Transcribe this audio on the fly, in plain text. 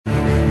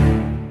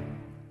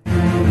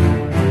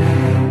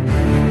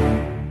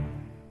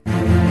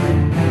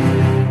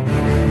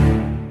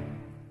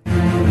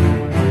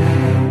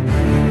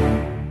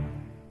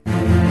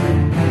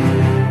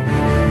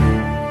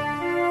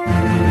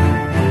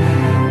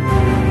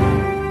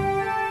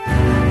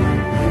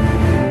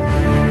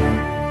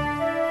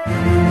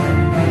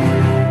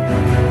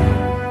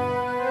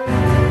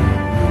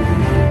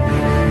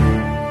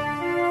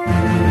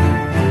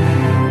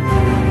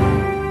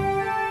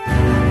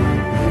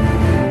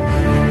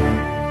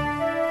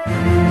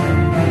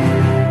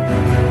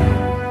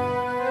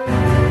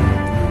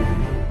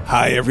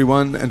Hi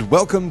everyone, and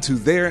welcome to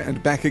There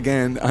and Back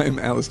Again. I'm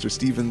Alistair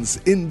Stevens.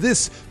 In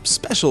this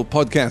special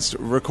podcast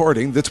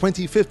recording, the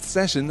 25th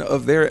session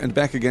of There and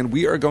Back Again,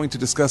 we are going to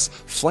discuss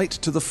Flight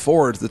to the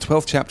Ford, the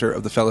 12th chapter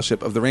of the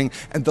Fellowship of the Ring,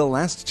 and the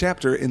last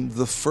chapter in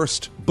the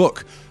first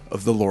book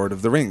of The Lord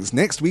of the Rings.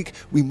 Next week,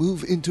 we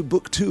move into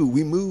Book 2.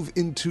 We move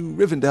into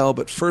Rivendell,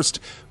 but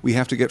first, we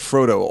have to get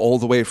Frodo all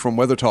the way from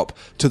Weathertop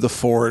to the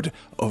Ford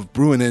of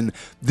Bruinen.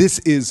 This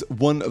is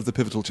one of the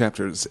pivotal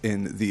chapters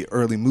in the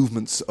early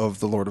movements of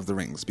The Lord of the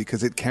Rings,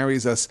 because it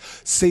carries us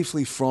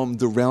safely from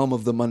the realm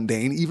of the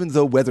mundane. Even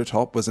though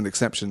Weathertop was an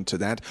exception to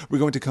that, we're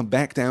going to come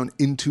back down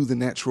into the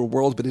natural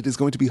world, but it is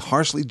going to be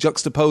harshly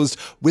juxtaposed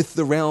with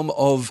the realm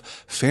of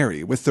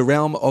fairy, with the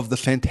realm of the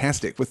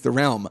fantastic, with the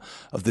realm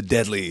of the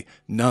deadly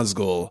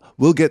Nazgul.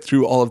 We'll get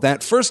through all of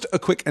that. First, a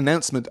quick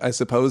announcement, I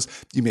suppose.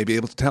 You may be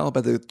able to tell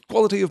by the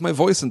quality of my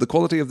voice and the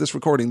quality of this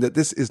recording that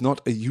this is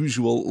not a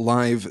usual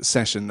live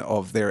session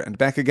of There and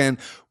Back Again.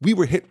 We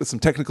were hit with some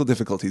technical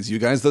difficulties, you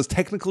guys. Those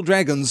technical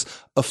dragons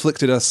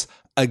afflicted us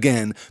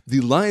again.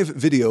 The live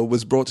video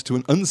was brought to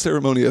an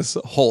unceremonious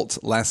halt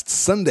last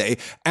Sunday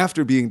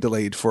after being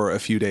delayed for a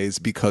few days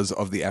because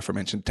of the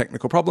aforementioned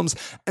technical problems.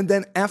 And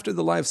then after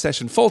the live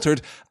session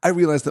faltered, I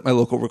realized that my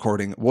local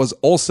recording was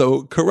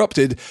also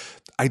corrupted.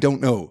 I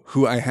don't know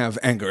who I have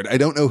angered. I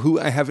don't know who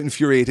I have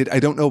infuriated. I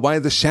don't know why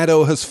the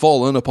shadow has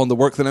fallen upon the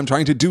work that I'm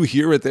trying to do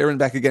here at There and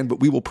Back Again, but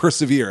we will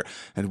persevere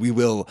and we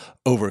will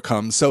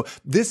overcome. So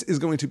this is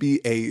going to be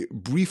a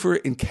briefer,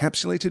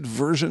 encapsulated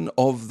version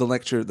of the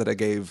lecture that I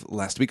gave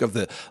last week, of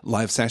the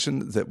live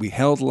session that we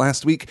held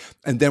last week.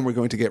 And then we're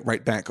going to get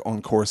right back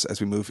on course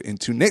as we move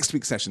into next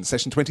week's session,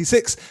 session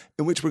 26,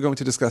 in which we're going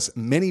to discuss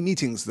Many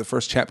Meetings, the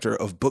first chapter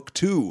of Book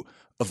 2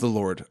 of The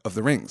Lord of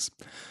the Rings.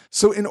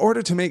 So in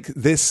order to make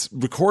this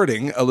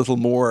recording a little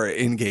more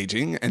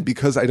engaging, and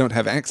because I don't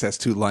have access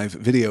to live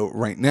video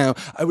right now,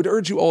 I would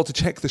urge you all to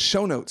check the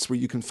show notes where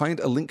you can find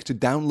a link to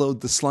download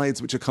the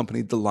slides which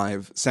accompanied the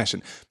live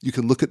session. You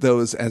can look at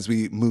those as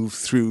we move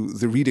through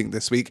the reading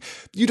this week.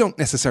 You don't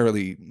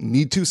necessarily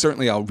need to.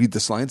 Certainly I'll read the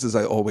slides as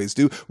I always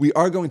do. We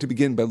are going to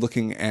begin by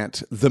looking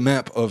at the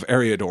map of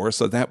Eriador,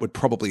 so that would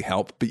probably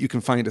help, but you can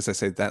find, as I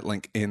say, that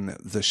link in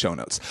the show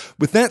notes.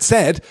 With that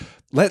said,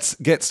 let's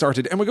get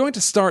started, and we're going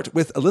to start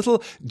with a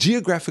little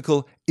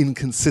geographical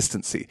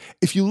inconsistency.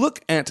 If you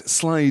look at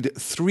slide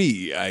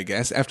 3, I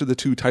guess, after the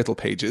 2 title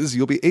pages,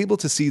 you'll be able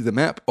to see the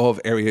map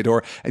of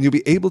Eriador, and you'll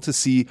be able to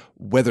see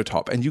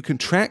Weathertop, and you can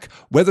track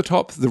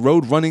Weathertop, the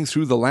road running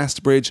through the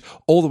last bridge,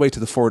 all the way to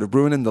the Ford of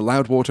Bruinen, the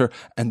Loudwater,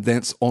 and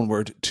thence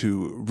onward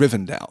to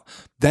Rivendell.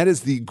 That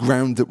is the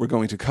ground that we're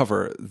going to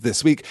cover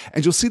this week,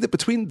 and you'll see that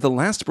between the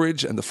last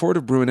bridge and the Ford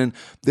of Bruinen,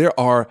 there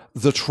are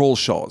the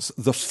Trollshaws,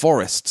 the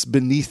forests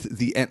beneath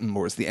the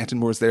Ettenmoors. The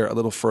Ettenmoors there a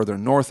little further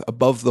north,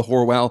 above the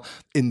Horwell,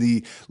 in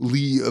the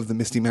lee of the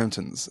Misty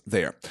Mountains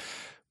there.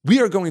 We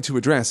are going to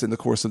address, in the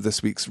course of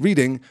this week's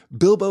reading,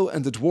 Bilbo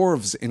and the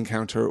dwarves'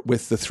 encounter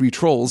with the 3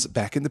 trolls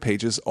back in the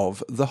pages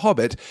of The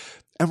Hobbit,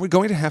 and we're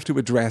going to have to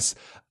address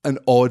an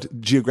odd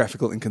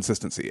geographical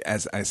inconsistency,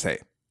 as I say.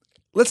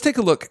 Let's take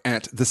a look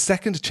at the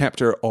second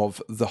chapter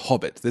of The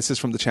Hobbit. This is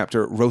from the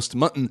chapter Roast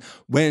Mutton,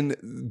 when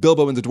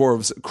Bilbo and the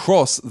dwarves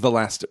cross the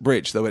last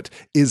bridge, though it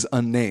is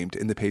unnamed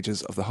in the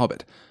pages of The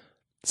Hobbit.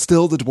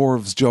 Still the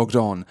dwarves jogged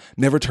on,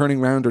 never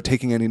turning round or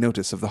taking any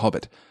notice of the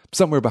hobbit.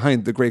 Somewhere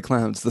behind the grey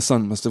clouds the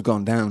sun must have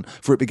gone down,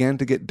 for it began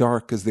to get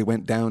dark as they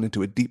went down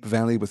into a deep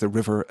valley with a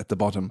river at the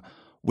bottom.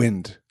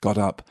 Wind got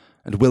up,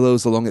 and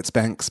willows along its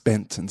banks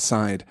bent and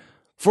sighed.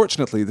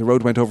 Fortunately, the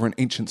road went over an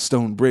ancient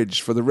stone bridge,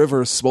 for the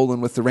river,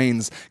 swollen with the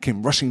rains,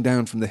 came rushing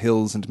down from the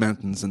hills and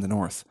mountains in the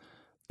north.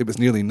 It was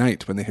nearly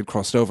night when they had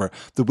crossed over.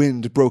 The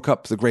wind broke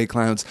up the grey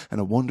clouds, and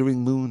a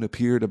wandering moon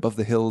appeared above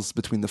the hills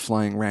between the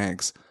flying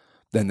rags.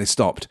 Then they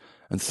stopped,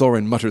 and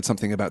Thorin muttered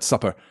something about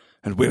supper,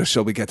 and where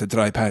shall we get a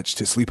dry patch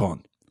to sleep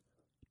on?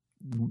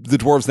 The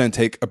dwarves then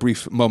take a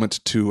brief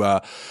moment to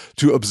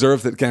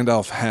observe that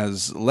Gandalf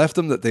has left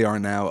them, that they are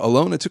now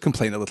alone, and to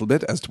complain a little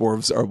bit, as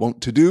dwarves are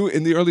wont to do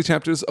in the early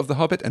chapters of The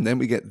Hobbit, and then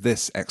we get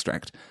this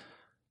extract.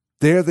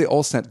 There they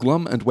all sat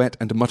glum and wet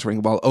and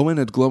muttering, while Owen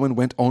and Glóin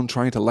went on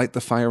trying to light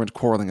the fire and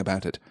quarrelling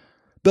about it.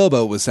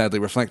 Bilbo was sadly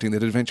reflecting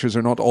that adventures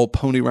are not all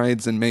pony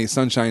rides and May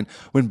sunshine,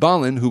 when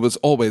Balin, who was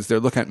always their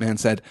lookout man,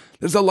 said,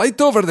 "There's a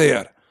light over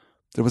there!"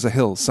 There was a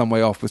hill some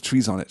way off with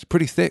trees on it,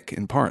 pretty thick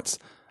in parts.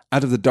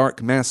 Out of the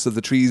dark mass of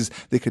the trees,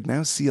 they could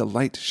now see a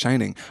light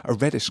shining, a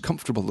reddish,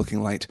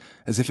 comfortable-looking light,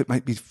 as if it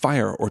might be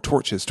fire or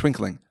torches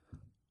twinkling.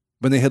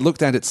 When they had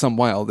looked at it some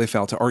while, they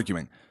fell to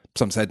arguing.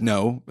 Some said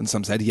no, and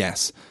some said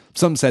yes.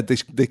 Some said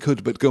they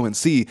could but go and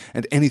see,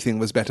 and anything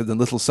was better than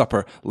little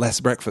supper, less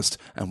breakfast,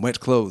 and wet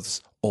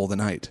clothes all the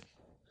night.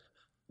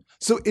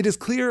 So it is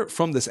clear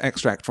from this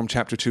extract from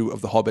chapter 2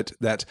 of The Hobbit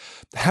that,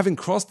 having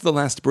crossed the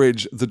last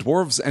bridge, the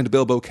dwarves and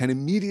Bilbo can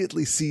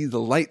immediately see the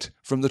light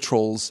from the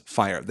trolls'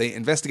 fire. They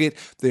investigate,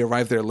 they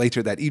arrive there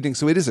later that evening,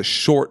 so it is a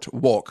short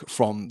walk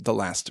from the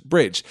last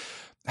bridge.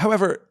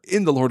 However,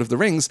 in The Lord of the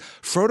Rings,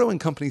 Frodo and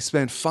company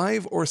spend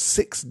 5 or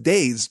 6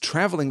 days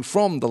traveling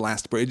from the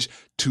Last Bridge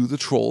to the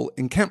Troll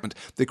encampment.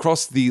 They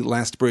cross the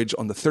Last Bridge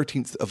on the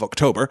 13th of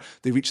October,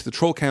 they reach the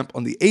Troll camp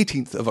on the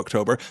 18th of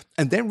October,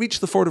 and then reach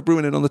the Ford of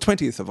Bruinen on the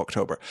 20th of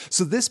October.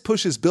 So this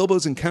pushes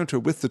Bilbo's encounter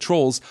with the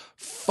Trolls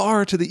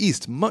far to the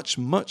east, much,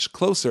 much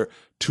closer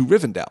to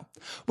Rivendell,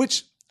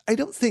 which I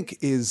don't think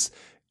is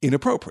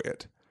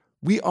inappropriate.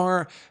 We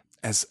are,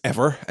 as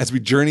ever, as we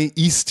journey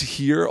east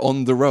here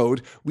on the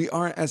road, we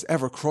are, as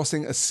ever,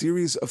 crossing a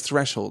series of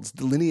thresholds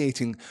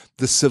delineating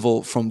the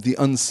civil from the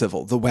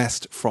uncivil, the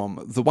west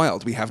from the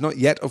wild. We have not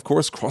yet, of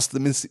course, crossed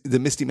the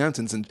Misty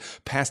Mountains and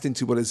passed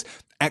into what is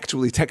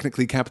actually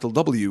technically capital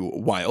W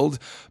wild,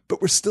 but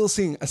we're still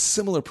seeing a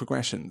similar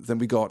progression than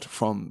we got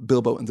from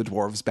Bilbo and the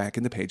dwarves back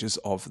in the pages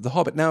of The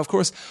Hobbit. Now, of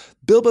course,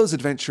 Bilbo's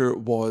adventure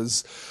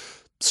was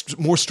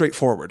more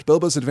straightforward.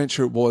 Bilbo's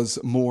adventure was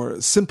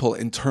more simple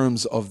in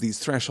terms of these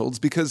thresholds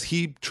because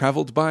he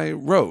traveled by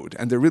road,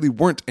 and there really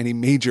weren't any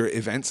major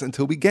events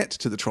until we get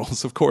to the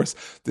Trolls. Of course,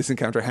 this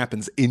encounter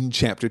happens in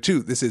Chapter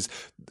 2. This is,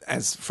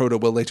 as Frodo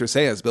will later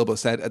say, as Bilbo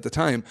said at the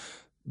time,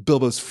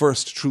 Bilbo's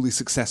first truly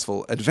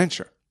successful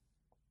adventure.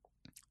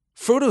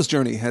 Frodo's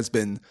journey has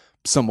been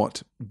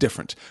somewhat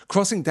different.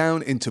 Crossing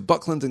down into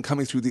Buckland and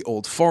coming through the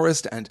Old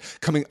Forest and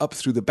coming up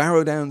through the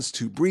Barrow Downs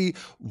to Bree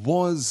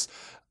was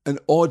an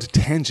odd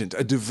tangent,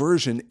 a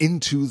diversion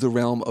into the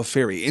realm of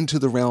fairy, into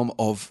the realm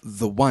of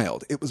the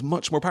wild. It was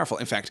much more powerful.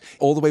 In fact,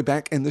 all the way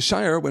back in the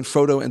Shire, when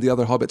Frodo and the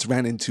other hobbits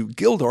ran into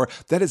Gildor,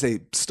 that is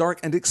a stark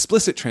and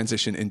explicit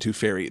transition into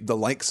fairy, the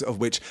likes of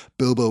which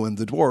Bilbo and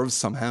the dwarves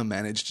somehow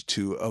managed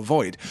to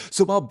avoid.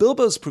 So while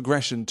Bilbo's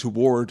progression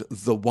toward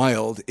the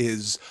wild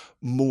is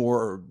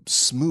more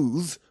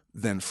smooth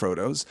than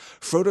Frodo's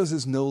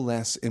is no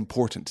less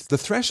important. The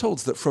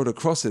thresholds that Frodo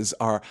crosses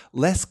are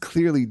less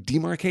clearly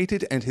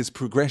demarcated, and his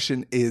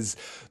progression is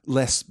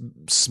less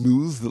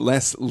smooth,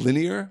 less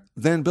linear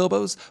than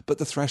Bilbo's, but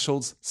the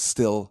thresholds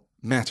still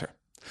matter.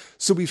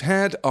 So we've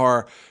had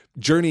our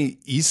journey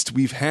east,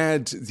 we've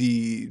had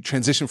the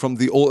transition from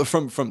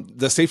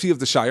the safety of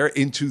the Shire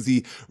into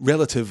the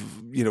relative,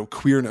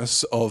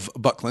 queerness of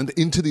Buckland,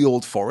 into the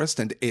Old Forest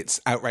and its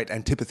outright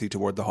antipathy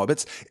toward the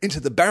hobbits, into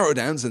the Barrow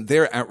Downs and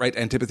their outright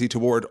antipathy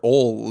toward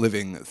all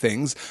living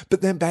things, but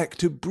then back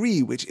to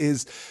Bree, which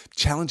is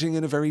challenging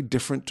in a very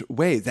different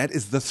way. That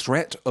is the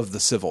threat of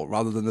the civil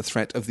rather than the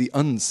threat of the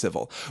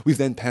uncivil. We've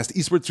then passed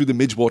eastward through the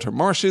Midgewater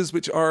Marshes,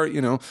 which are,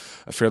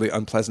 a fairly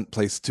unpleasant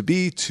place to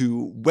be,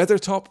 to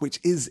Weathertop, which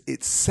is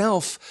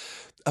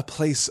itself a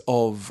place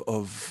of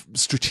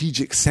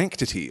strategic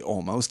sanctity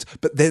almost,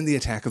 but then the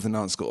attack of the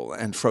Nazgul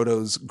and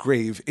Frodo's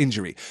grave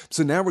injury.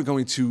 So now we're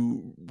going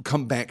to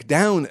come back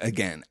down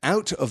again,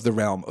 out of the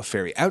realm of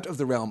fairy, out of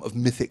the realm of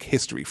mythic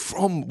history,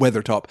 from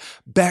Weathertop,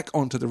 back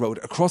onto the road,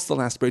 across the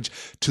Last Bridge,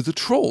 to the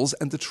Trolls,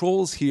 and the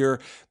Trolls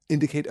here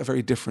indicate a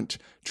very different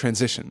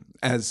transition.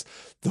 As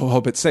the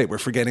Hobbits say, we're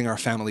forgetting our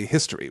family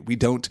history. We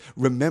don't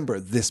remember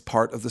this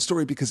part of the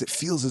story because it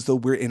feels as though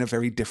we're in a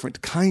very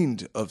different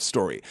kind of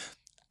story.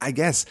 I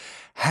guess,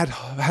 had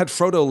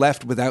Frodo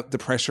left without the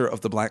pressure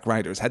of the Black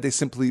Riders, had they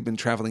simply been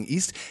traveling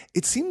east,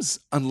 it seems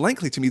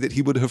unlikely to me that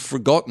he would have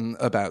forgotten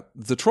about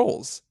the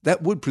Trolls.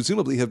 That would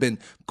presumably have been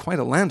quite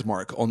a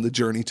landmark on the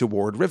journey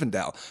toward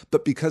Rivendell.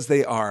 But because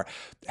they are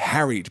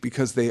harried,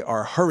 because they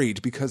are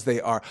hurried, because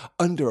they are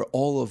under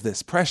all of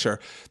this pressure,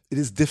 it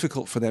is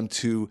difficult for them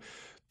to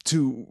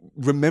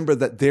remember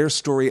that their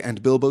story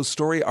and Bilbo's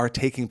story are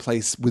taking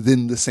place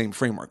within the same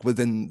framework,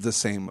 within the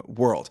same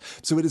world.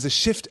 So it is a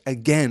shift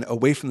again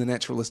away from the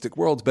naturalistic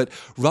world, but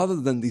rather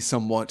than the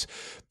somewhat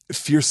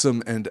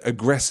fearsome and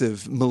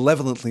aggressive,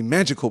 malevolently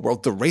magical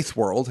world, the Wraith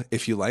world,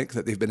 if you like,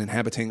 that they've been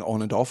inhabiting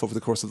on and off over the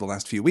course of the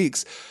last few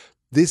weeks,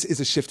 this is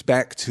a shift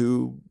back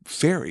to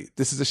fairy.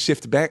 This is a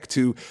shift back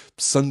to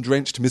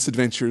sun-drenched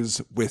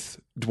misadventures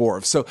with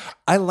dwarves. So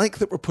I like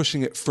that we're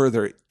pushing it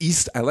further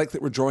east. I like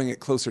that we're drawing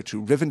it closer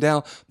to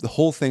Rivendell. The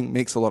whole thing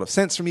makes a lot of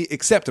sense for me,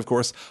 except, of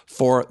course,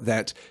 for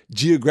that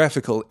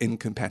geographical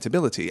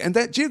incompatibility. And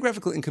that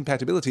geographical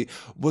incompatibility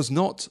was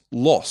not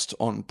lost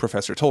on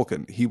Professor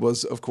Tolkien. He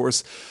was, of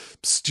course,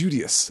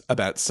 studious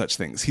about such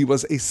things. He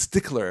was a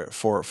stickler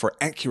for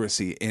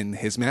accuracy in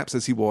his maps,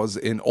 as he was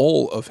in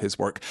all of his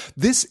work.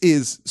 This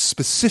is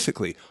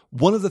specifically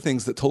one of the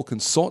things that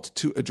Tolkien sought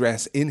to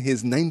address in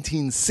his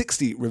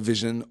 1960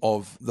 revision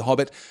of The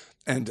Hobbit.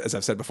 And as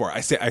I've said before,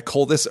 I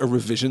call this a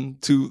revision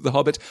to The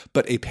Hobbit,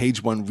 but a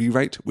page one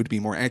rewrite would be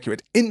more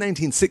accurate. In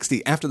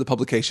 1960, after the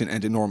publication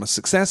and enormous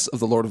success of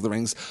The Lord of the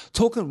Rings,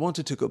 Tolkien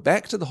wanted to go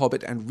back to The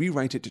Hobbit and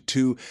rewrite it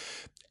to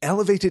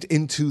elevate it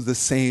into the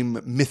same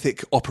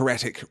mythic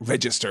operatic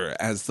register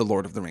as The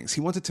Lord of the Rings.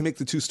 He wanted to make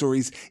the two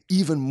stories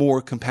even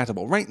more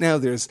compatible. Right now,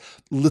 there's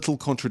little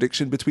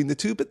contradiction between the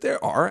two, but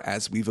there are,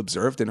 as we've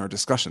observed in our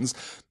discussions,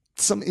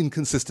 some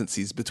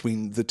inconsistencies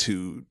between the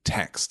two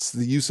texts.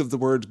 The use of the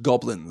word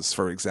goblins,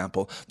 for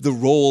example, the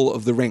role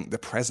of the ring, the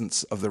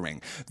presence of the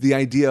ring, the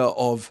idea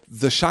of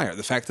the Shire,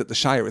 the fact that the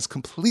Shire is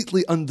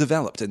completely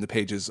undeveloped in the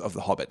pages of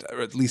The Hobbit,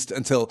 or at least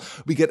until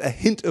we get a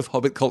hint of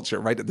Hobbit culture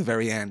right at the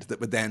very end that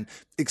would then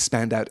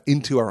expand out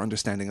into our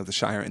understanding of the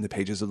Shire in the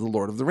pages of The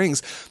Lord of the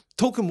Rings.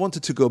 Tolkien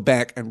wanted to go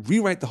back and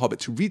rewrite The Hobbit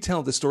to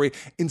retell the story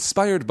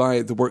inspired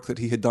by the work that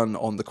he had done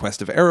on The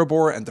Quest of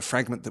Erebor and the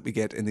fragment that we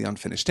get in the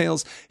Unfinished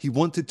Tales. He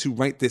wanted to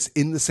write this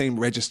in the same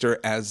register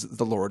as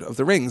The Lord of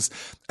the Rings.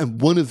 And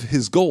one of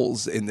his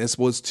goals in this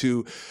was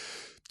to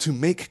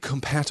make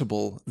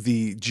compatible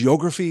the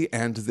geography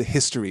and the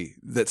history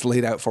that's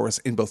laid out for us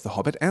in both The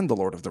Hobbit and The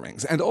Lord of the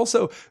Rings. And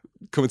also,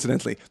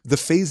 coincidentally, the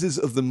phases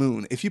of the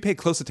moon. If you pay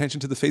close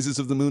attention to the phases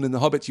of the moon in The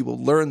Hobbit, you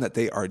will learn that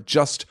they are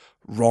just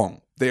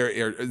wrong. They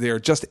are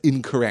just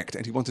incorrect.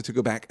 And he wanted to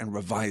go back and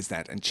revise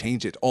that and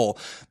change it all.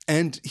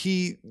 And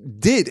he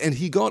did. And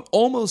he got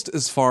almost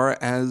as far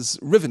as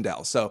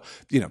Rivendell. So,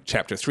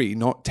 chapter 3,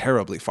 not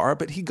terribly far,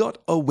 but he got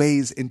a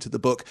ways into the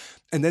book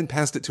and then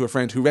passed it to a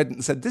friend who read it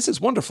and said, "This is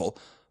wonderful,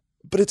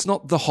 but it's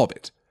not The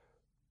Hobbit."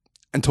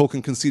 And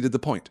Tolkien conceded the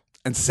point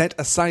and set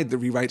aside the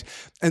rewrite.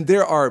 And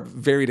there are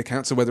varied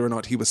accounts of whether or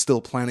not he was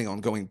still planning on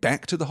going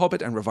back to The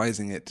Hobbit and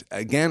revising it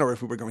again, or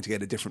if we were going to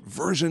get a different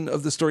version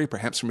of the story,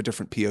 perhaps from a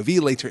different POV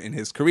later in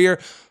his career.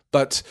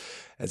 But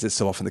as is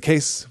so often the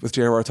case with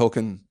J.R.R.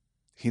 Tolkien,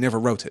 he never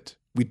wrote it.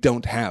 We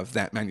don't have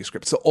that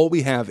manuscript. So all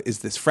we have is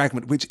this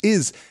fragment, which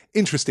is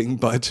interesting,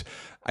 but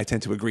I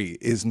tend to agree,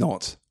 is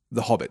not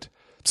The Hobbit.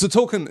 So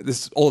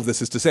Tolkien, all of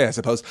this is to say, I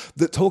suppose,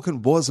 that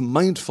Tolkien was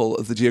mindful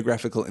of the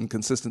geographical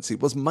inconsistency,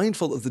 was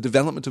mindful of the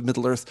development of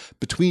Middle-earth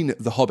between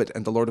The Hobbit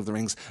and The Lord of the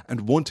Rings,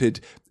 and wanted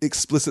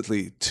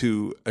explicitly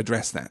to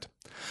address that.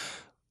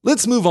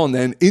 Let's move on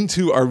then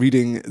into our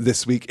reading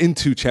this week,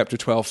 into Chapter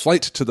 12,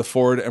 Flight to the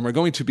Ford, and we're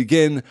going to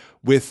begin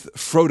with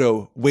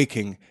Frodo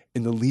waking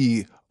in the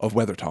lee of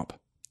Weathertop.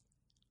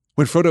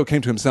 When Frodo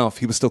came to himself,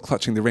 he was still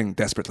clutching the ring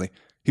desperately.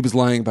 He was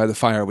lying by the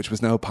fire, which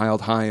was now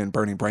piled high and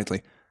burning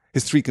brightly.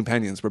 His 3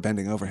 companions were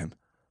bending over him.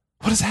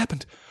 "What has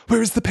happened?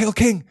 Where is the Pale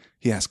King?"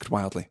 he asked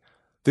wildly.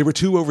 They were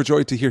too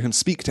overjoyed to hear him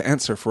speak to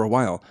answer for a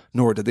while,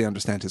 nor did they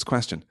understand his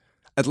question.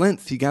 At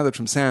length he gathered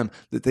from Sam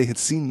that they had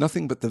seen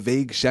nothing but the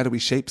vague, shadowy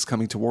shapes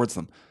coming towards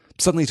them.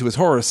 Suddenly, to his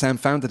horror, Sam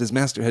found that his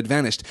master had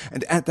vanished,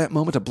 and at that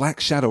moment a black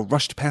shadow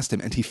rushed past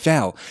him, and he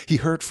fell. He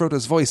heard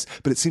Frodo's voice,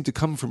 but it seemed to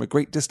come from a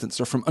great distance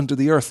or from under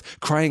the earth,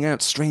 crying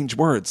out strange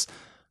words.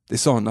 They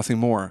saw nothing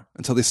more,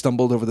 until they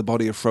stumbled over the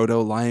body of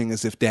Frodo, lying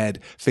as if dead,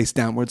 face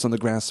downwards on the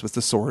grass with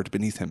the sword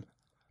beneath him.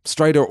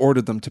 Strider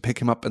ordered them to pick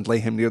him up and lay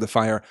him near the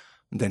fire,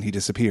 and then he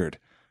disappeared.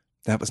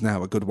 That was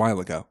now a good while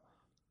ago.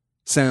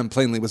 Sam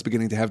plainly was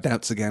beginning to have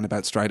doubts again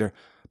about Strider,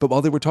 but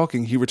while they were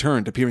talking he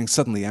returned, appearing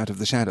suddenly out of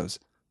the shadows.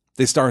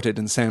 They started,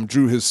 and Sam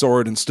drew his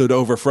sword and stood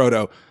over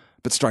Frodo,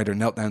 but Strider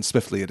knelt down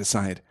swiftly at his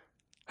side.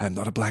 "I am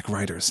not a Black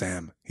Rider,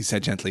 Sam," he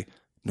said gently,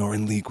 "nor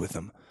in league with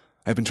them.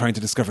 I have been trying to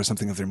discover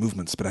something of their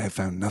movements, but I have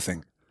found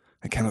nothing.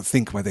 I cannot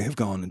think why they have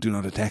gone and do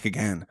not attack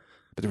again,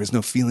 but there is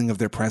no feeling of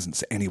their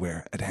presence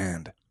anywhere at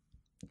hand."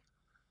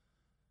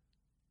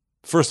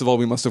 First of all,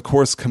 we must of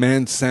course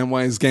commend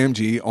Samwise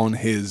Gamgee on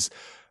his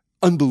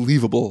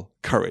unbelievable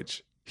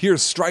courage. Here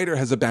Strider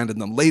has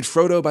abandoned them, laid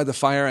Frodo by the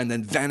fire, and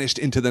then vanished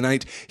into the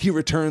night. He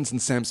returns, and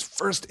Sam's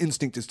first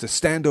instinct is to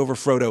stand over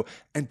Frodo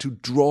and to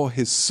draw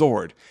his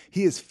sword.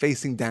 He is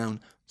facing down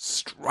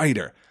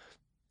Strider.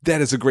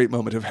 That is a great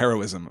moment of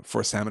heroism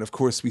for Sam, and of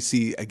course we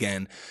see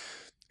again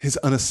his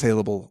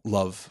unassailable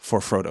love for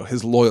Frodo,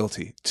 his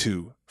loyalty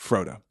to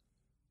Frodo.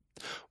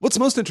 What's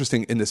most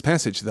interesting in this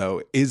passage,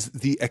 though, is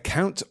the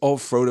account of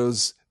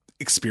Frodo's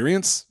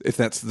experience, if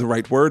that's the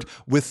right word,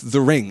 with the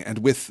ring and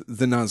with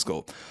the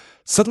Nazgul.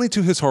 Suddenly,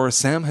 to his horror,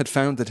 Sam had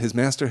found that his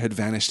master had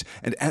vanished,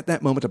 and at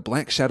that moment a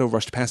black shadow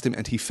rushed past him,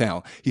 and he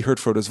fell. He heard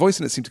Frodo's voice,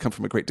 and it seemed to come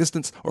from a great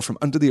distance, or from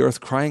under the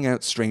earth, crying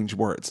out strange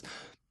words.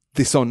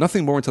 They saw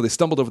nothing more until they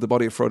stumbled over the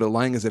body of Frodo,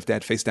 lying as if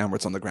dead, face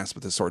downwards on the grass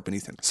with his sword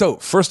beneath him. So,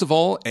 first of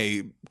all,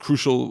 a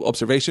crucial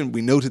observation.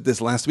 We noted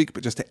this last week,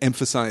 but just to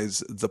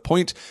emphasize the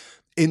point,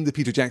 in the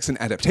Peter Jackson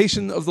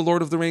adaptation of The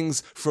Lord of the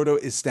Rings, Frodo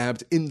is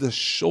stabbed in the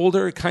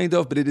shoulder, kind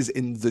of, but it is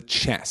in the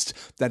chest.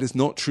 That is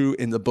not true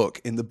in the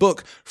book. In the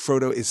book,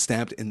 Frodo is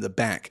stabbed in the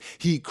back.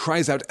 He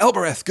cries out,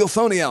 "Elbereth,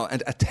 Gilthoniel,"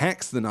 and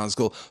attacks the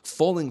Nazgul,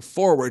 falling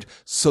forward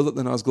so that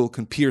the Nazgul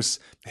can pierce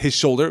his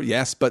shoulder,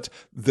 yes, but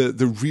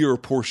the rear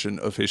portion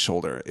of his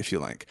shoulder, if you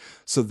like.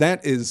 So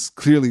that is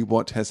clearly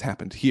what has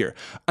happened here.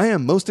 I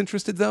am most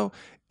interested, though,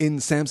 in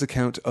Sam's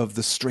account of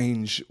the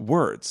strange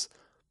words.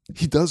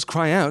 He does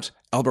cry out,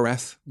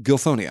 "Elbereth,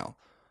 Gilthoniel."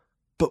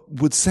 But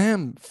would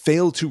Sam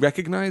fail to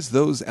recognize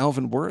those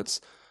elven words?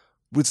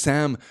 Would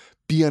Sam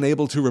be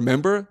unable to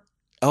remember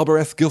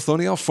Elbereth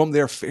Gilthoniel from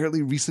their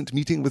fairly recent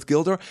meeting with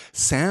Gildor?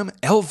 Sam,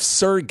 Elf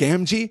Sir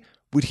Gamgee,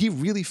 Would he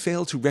really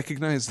fail to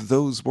recognize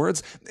those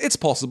words? It's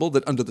possible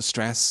that under the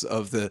stress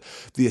of the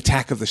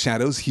attack of the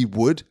shadows, he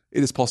would.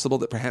 It is possible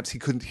that perhaps he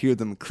couldn't hear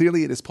them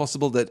clearly. It is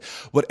possible that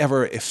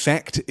whatever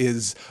effect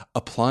is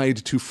applied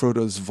to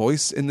Frodo's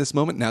voice in this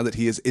moment, now that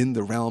he is in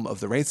the realm of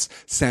the Wraiths,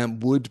 Sam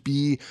would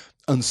be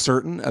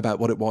uncertain about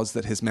what it was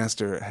that his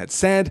master had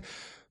said.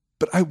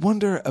 But I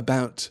wonder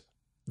about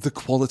the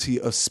quality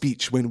of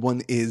speech when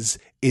one is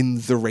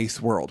in the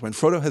Wraith world. When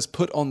Frodo has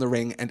put on the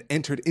ring and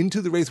entered into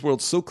the Wraith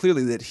world so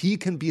clearly that he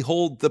can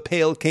behold the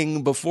Pale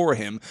King before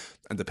him,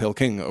 and the Pale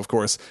King, of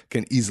course,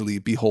 can easily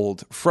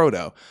behold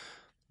Frodo.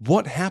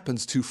 What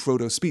happens to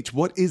Frodo's speech?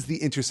 What is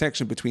the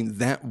intersection between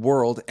that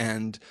world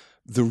and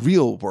the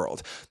real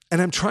world?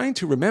 And I'm trying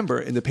to remember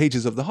in the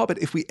pages of The Hobbit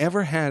if we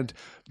ever had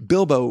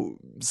Bilbo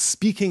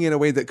speaking in a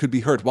way that could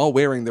be heard while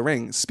wearing the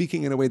ring,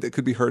 speaking in a way that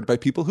could be heard by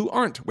people who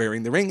aren't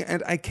wearing the ring,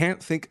 and I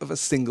can't think of a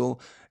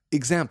single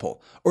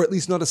example, or at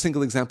least not a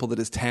single example that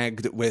is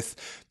tagged with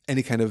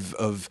any kind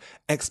of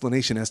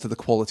explanation as to the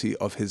quality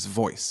of his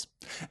voice.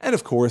 And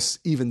of course,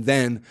 even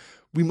then,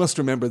 we must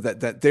remember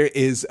that there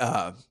is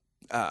a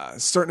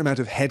certain amount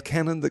of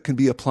headcanon that can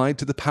be applied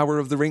to the power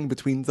of the ring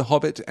between The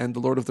Hobbit and The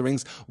Lord of the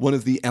Rings. One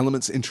of the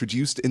elements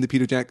introduced in the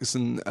Peter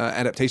Jackson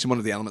adaptation, one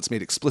of the elements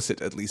made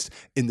explicit, at least,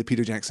 in the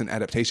Peter Jackson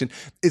adaptation,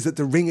 is that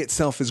the ring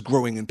itself is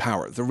growing in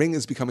power. The ring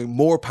is becoming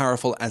more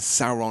powerful as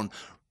Sauron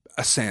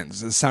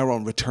ascends, as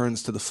Sauron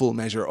returns to the full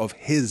measure of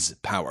his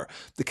power.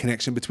 The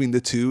connection between the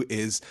two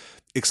is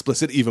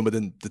explicit even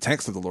within the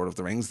text of The Lord of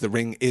the Rings. The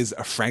ring is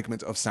a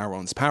fragment of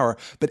Sauron's power,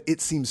 but it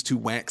seems to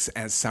wax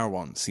as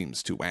Sauron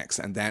seems to wax,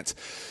 and that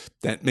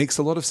makes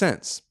a lot of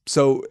sense.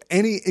 So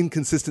any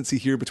inconsistency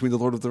here between The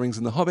Lord of the Rings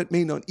and The Hobbit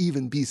may not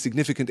even be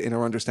significant in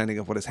our understanding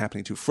of what is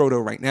happening to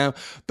Frodo right now,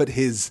 but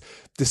his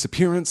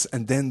disappearance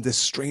and then this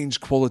strange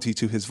quality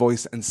to his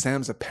voice and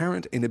Sam's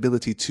apparent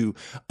inability to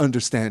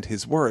understand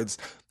his words,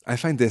 I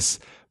find this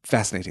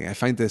fascinating. I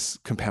find this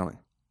compelling.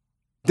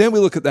 Then we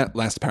look at that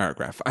last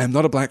paragraph. "I am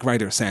not a Black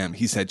Rider, Sam,"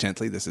 he said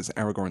gently. This is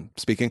Aragorn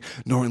speaking.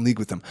 "Nor in league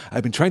with them. I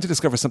have been trying to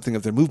discover something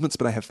of their movements,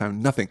 but I have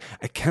found nothing.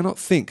 I cannot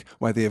think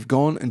why they have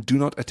gone and do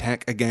not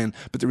attack again,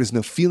 but there is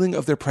no feeling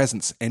of their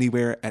presence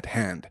anywhere at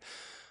hand."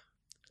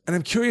 And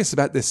I'm curious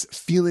about this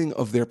feeling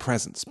of their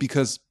presence,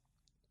 because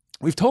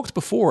we've talked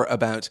before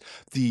about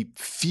the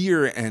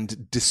fear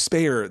and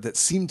despair that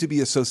seem to be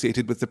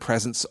associated with the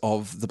presence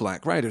of the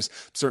Black Riders.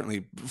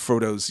 Certainly,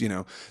 Frodo's,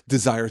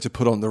 desire to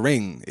put on the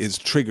ring is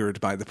triggered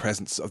by the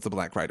presence of the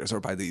Black Riders, or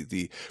by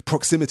the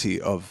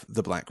proximity of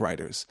the Black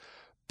Riders.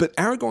 But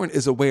Aragorn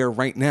is aware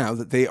right now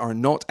that they are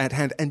not at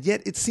hand, and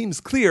yet it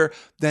seems clear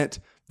that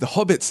the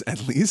hobbits,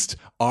 at least,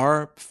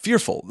 are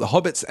fearful. The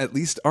hobbits, at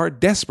least, are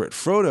desperate.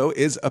 Frodo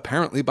is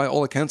apparently, by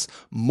all accounts,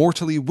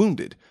 mortally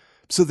wounded.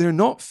 So they're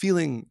not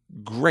feeling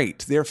great.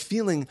 They're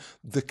feeling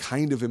the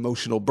kind of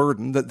emotional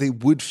burden that they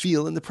would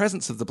feel in the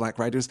presence of the Black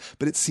Riders,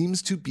 but it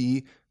seems to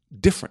be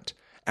different.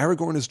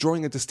 Aragorn is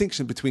drawing a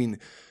distinction between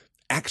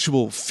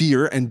actual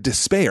fear and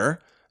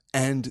despair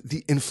and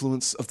the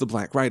influence of the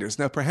Black Riders.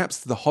 Now, perhaps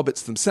the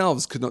hobbits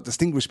themselves could not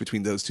distinguish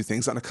between those two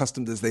things,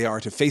 unaccustomed as they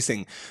are to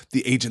facing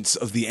the agents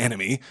of the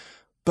enemy,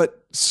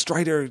 but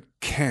Strider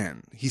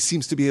can. He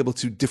seems to be able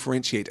to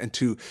differentiate and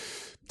to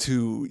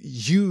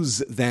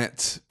use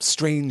that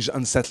strange,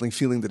 unsettling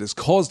feeling that is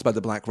caused by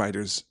the Black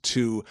Riders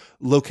to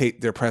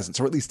locate their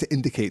presence, or at least to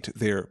indicate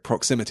their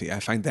proximity.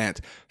 I find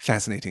that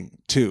fascinating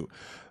too.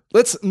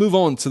 Let's move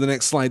on to the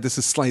next slide. This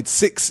is slide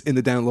 6 in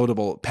the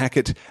downloadable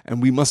packet,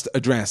 and we must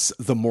address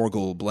the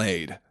Morgul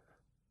Blade.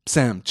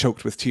 Sam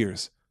choked with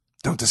tears.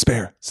 "Don't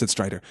despair," said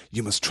Strider.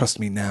 "You must trust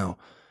me now.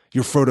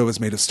 Your Frodo is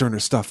made of sterner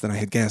stuff than I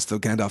had guessed, though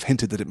Gandalf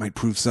hinted that it might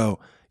prove so.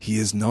 He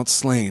is not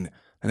slain,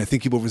 and I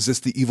think he will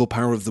resist the evil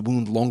power of the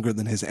wound longer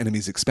than his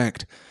enemies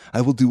expect.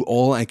 I will do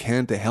all I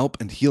can to help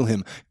and heal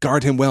him.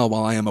 Guard him well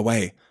while I am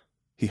away."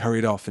 He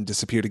hurried off and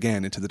disappeared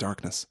again into the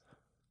darkness.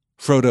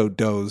 Frodo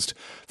dozed,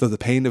 though the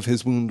pain of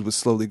his wound was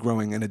slowly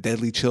growing, and a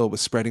deadly chill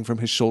was spreading from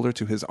his shoulder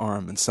to his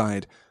arm and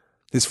side.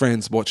 His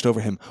friends watched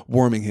over him,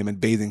 warming him and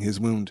bathing his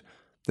wound.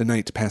 The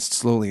night passed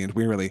slowly and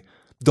wearily.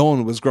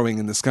 Dawn was growing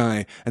in the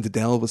sky, and the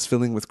dell was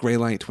filling with grey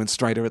light when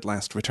Strider at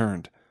last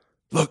returned.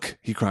 "Look,"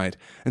 he cried,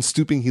 and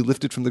stooping he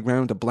lifted from the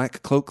ground a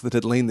black cloak that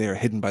had lain there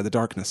hidden by the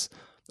darkness.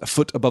 A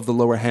foot above the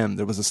lower hem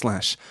there was a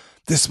slash.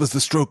 "This was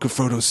the stroke of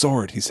Frodo's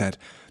sword," he said.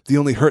 "The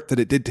only hurt that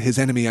it did to his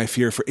enemy, I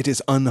fear, for it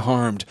is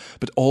unharmed,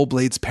 but all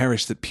blades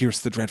perish that pierce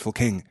the dreadful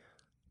king.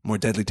 More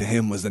deadly to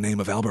him was the name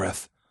of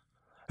Albereth.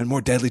 And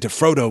more deadly to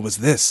Frodo was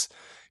this."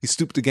 He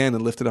stooped again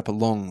and lifted up a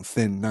long,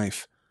 thin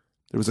knife.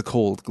 There was a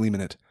cold gleam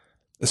in it.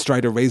 As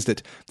Strider raised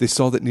it, they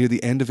saw that near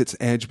the end its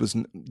edge was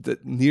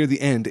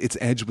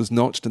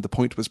notched and the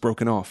point was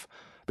broken off.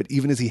 But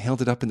even as he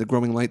held it up in the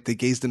growing light, they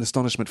gazed in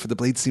astonishment, for the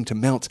blade seemed to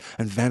melt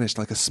and vanish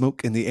like a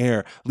smoke in the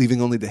air,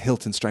 leaving only the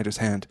hilt in Strider's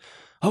hand.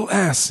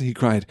 "Alas!" he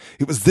cried.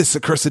 "It was this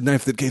accursed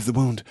knife that gave the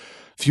wound.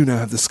 Few now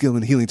have the skill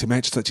in healing to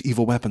match such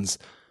evil weapons.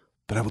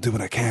 But I will do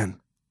what I can."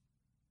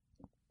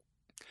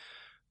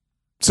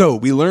 So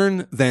we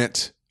learn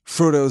that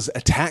Frodo's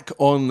attack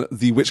on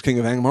the Witch King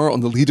of Angmar,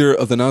 on the leader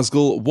of the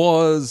Nazgul,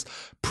 was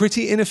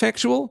pretty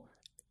ineffectual,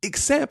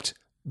 except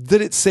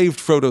that it saved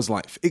Frodo's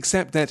life,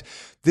 except that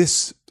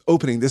this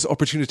opening, this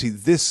opportunity,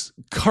 this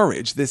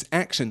courage, this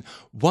action,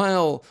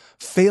 while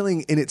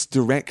failing in its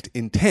direct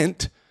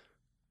intent,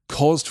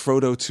 caused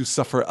Frodo to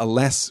suffer a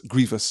less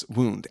grievous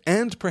wound,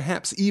 and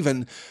perhaps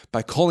even,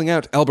 by calling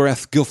out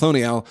Elbereth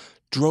Gilthoniel,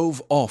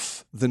 drove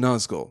off the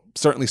Nazgul.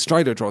 Certainly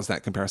Strider draws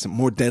that comparison.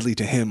 More deadly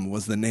to him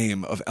was the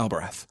name of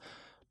Elbereth.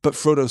 But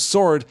Frodo's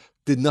sword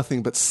did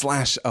nothing but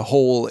slash a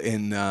hole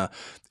in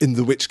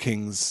the Witch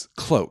King's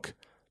cloak.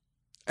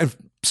 And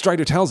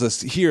Strider tells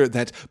us here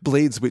that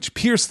blades which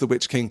pierce the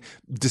Witch King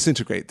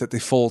disintegrate, that they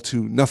fall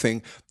to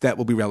nothing. That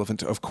will be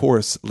relevant, of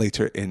course,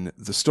 later in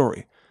the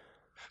story.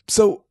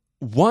 So,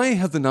 why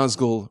have the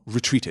Nazgul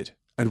retreated,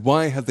 and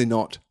why have they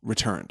not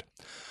returned?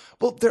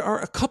 Well, there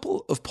are a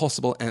couple of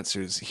possible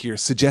answers here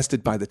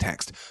suggested by the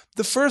text.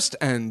 The first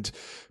and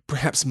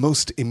perhaps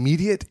most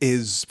immediate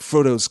is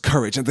Frodo's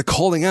courage and the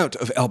calling out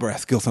of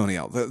Elbereth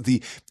Gilthoniel,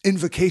 the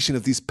invocation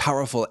of these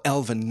powerful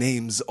elven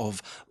names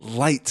of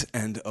light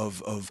and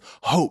of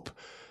hope.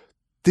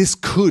 This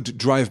could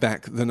drive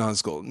back the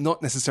Nazgul,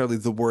 not necessarily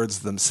the words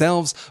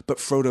themselves, but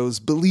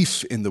Frodo's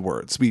belief in the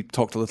words. We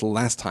talked a little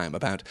last time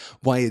about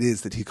why it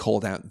is that he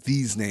called out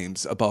these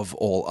names above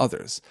all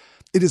others.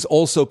 It is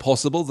also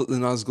possible that the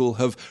Nazgul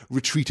have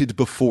retreated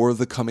before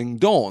the coming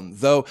dawn,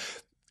 though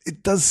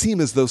it does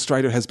seem as though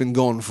Strider has been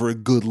gone for a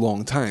good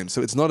long time,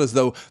 so it's not as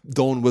though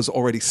dawn was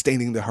already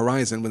staining the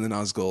horizon when the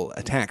Nazgul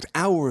attacked.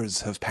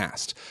 Hours have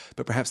passed,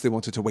 but perhaps they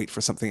wanted to wait for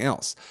something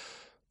else.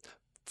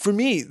 For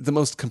me, the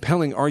most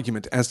compelling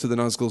argument as to the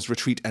Nazgul's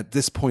retreat at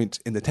this point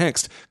in the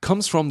text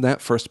comes from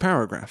that first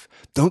paragraph.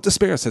 "Don't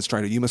despair," said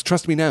Strider. "You must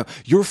trust me now.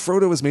 Your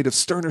Frodo is made of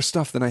sterner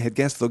stuff than I had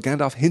guessed, though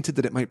Gandalf hinted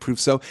that it might prove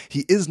so.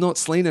 He is not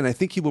slain, and I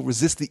think he will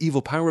resist the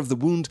evil power of the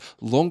wound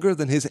longer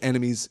than his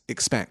enemies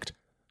expect."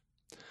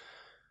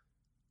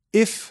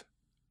 If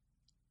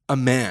a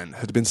man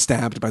had been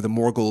stabbed by the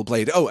Morgul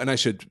blade. Oh, and I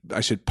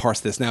should parse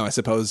this now, I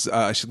suppose.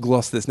 I should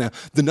gloss this now.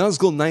 The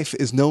Nazgul knife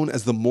is known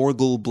as the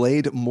Morgul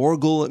blade.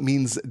 Morgul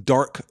means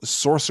dark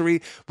sorcery.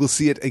 We'll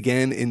see it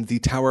again in the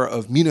Tower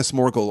of Minas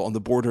Morgul on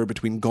the border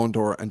between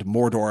Gondor and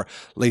Mordor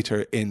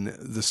later in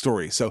the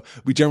story. So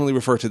we generally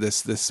refer to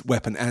this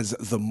weapon as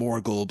the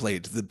Morgul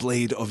blade, the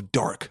blade of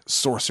dark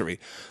sorcery.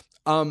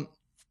 But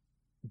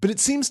it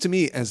seems to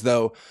me as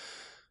though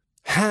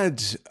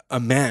had a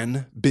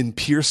man been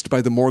pierced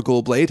by the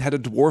Morgul blade, had a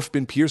dwarf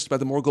been pierced by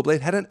the Morgul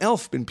blade, had an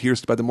elf been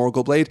pierced by the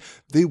Morgul blade,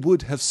 they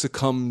would have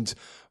succumbed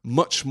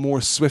much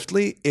more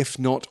swiftly, if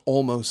not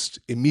almost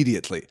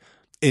immediately.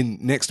 In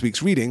next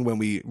week's reading, when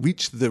we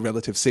reach the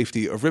relative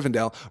safety of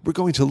Rivendell, we're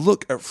going to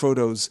look at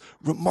Frodo's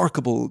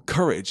remarkable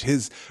courage,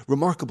 his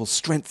remarkable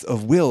strength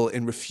of will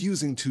in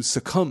refusing to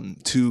succumb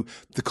to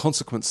the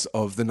consequence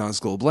of the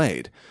Nazgul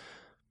blade.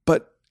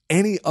 But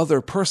any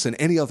other person,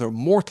 any other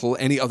mortal,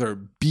 any other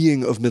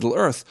being of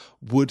Middle-earth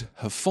would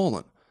have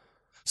fallen.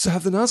 So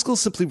have the Nazgul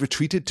simply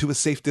retreated to a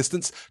safe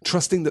distance,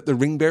 trusting that the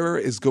ring-bearer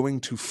is going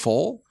to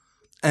fall?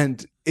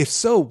 And if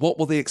so, what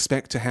will they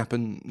expect to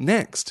happen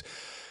next?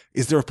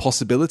 Is there a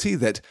possibility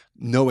that,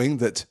 knowing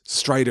that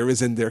Strider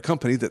is in their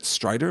company, that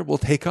Strider will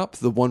take up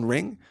the One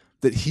Ring?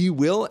 That he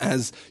will,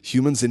 as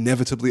humans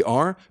inevitably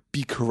are,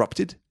 be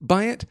corrupted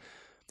by it?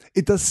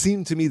 It does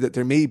seem to me that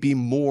there may be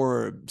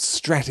more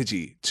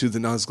strategy to the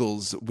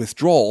Nazgul's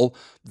withdrawal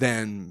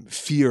than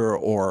fear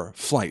or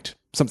flight.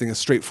 Something as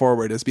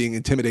straightforward as being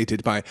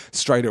intimidated by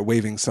Strider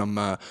waving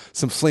some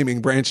flaming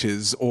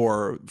branches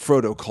or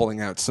Frodo calling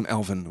out some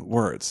elven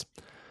words.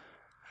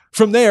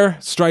 From there,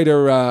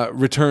 Strider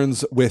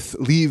returns with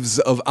leaves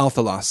of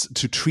Althalas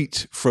to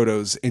treat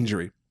Frodo's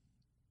injury.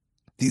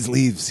 "These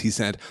leaves," he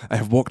said, "I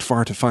have walked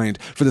far to find,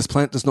 for this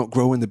plant does not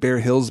grow in the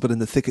bare hills, but in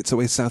the thickets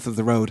away south of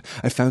the road.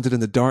 I found it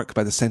in the dark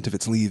by the scent of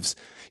its leaves."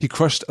 He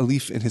crushed a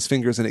leaf in his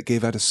fingers, and it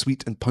gave out a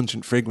sweet and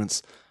pungent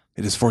fragrance.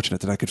 "It is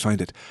fortunate that I could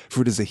find it,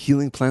 for it is a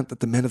healing plant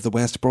that the men of the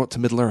West brought to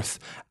Middle-earth.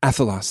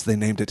 Athalas, they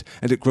named it,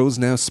 and it grows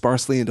now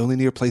sparsely and only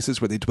near places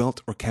where they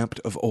dwelt or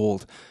camped of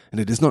old. And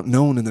it is not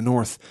known in the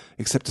north,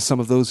 except to some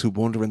of those who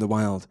wander in the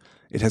wild.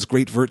 It has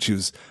great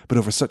virtues, but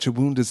over such a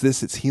wound as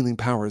this, its healing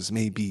powers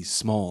may be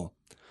small."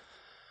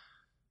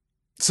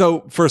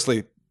 So,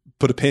 firstly,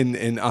 put a pin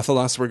in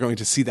Athalas. We're going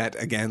to see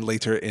that again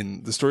later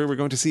in the story. We're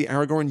going to see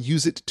Aragorn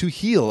use it to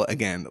heal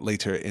again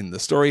later in the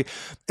story.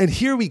 And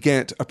here we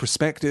get a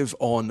perspective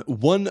on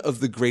one of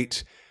the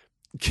great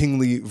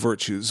kingly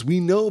virtues. We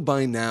know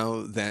by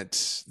now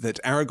that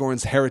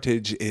Aragorn's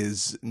heritage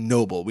is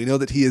noble. We know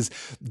that he is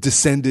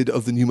descended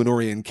of the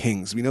Númenórean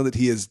kings. We know that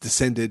he is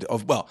descended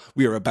of, well,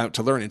 we are about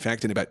to learn, in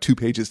fact, in about 2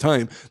 pages'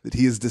 time, that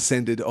he is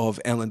descended of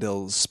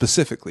Elendil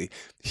specifically.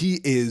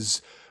 He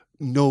is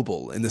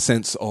noble in the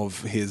sense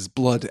of his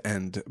blood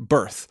and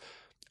birth.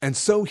 And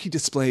so he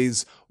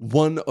displays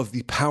one of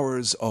the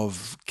powers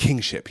of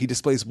kingship. He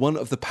displays one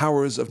of the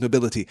powers of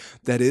nobility,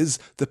 that is,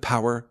 the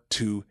power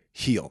to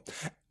heal.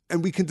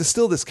 and we can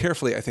distill this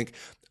carefully, I think.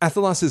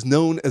 Athelas is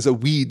known as a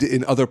weed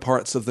in other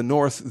parts of the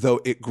north, though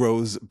it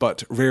grows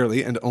but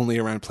rarely and only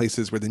around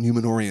places where the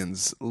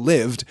Númenóreans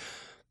lived.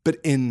 But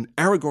in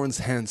Aragorn's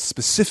hands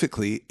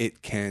specifically,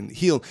 it can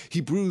heal. He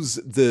brews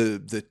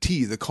the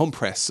tea, the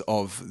compress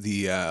of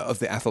the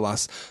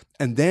Athelas,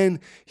 and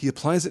then he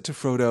applies it to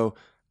Frodo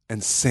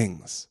and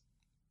sings.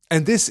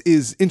 And this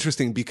is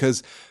interesting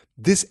because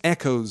this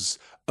echoes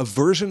a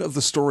version of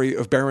the story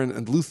of Beren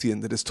and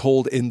Luthien that is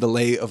told in the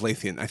Lay of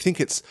Leithian. I think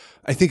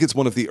it's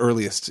one of the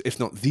earliest, if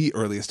not the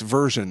earliest,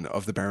 version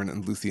of the Beren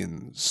and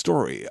Luthien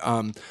story,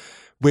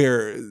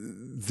 where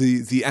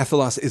the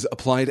Athelas is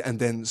applied and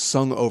then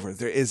sung over.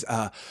 There is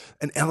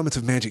an element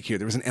of magic here.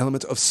 There is an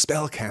element of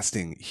spell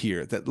casting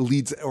here that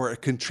leads or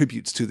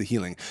contributes to the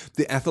healing.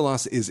 The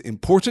Athelas is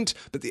important,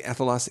 but the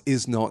Athelas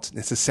is not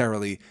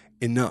necessarily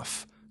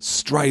enough.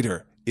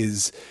 Strider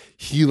is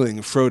healing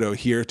Frodo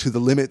here to the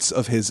limits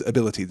of his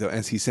ability, though,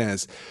 as he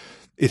says,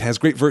 it has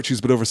great virtues,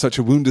 but over such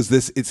a wound as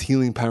this, its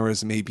healing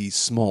powers may be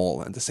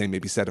small, and the same may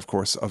be said, of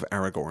course, of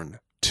Aragorn,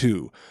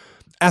 too.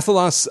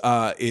 Athelas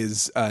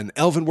is an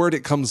elven word.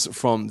 It comes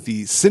from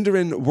the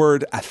Sindarin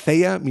word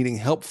atheia, meaning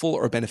helpful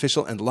or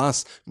beneficial, and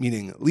las,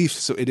 meaning leaf.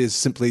 So it is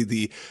simply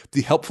the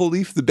helpful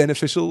leaf, the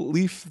beneficial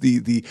leaf,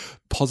 the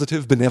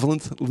positive,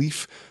 benevolent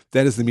leaf.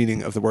 That is the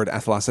meaning of the word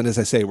Athelas. And as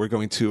I say, we're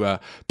going to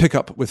pick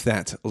up with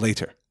that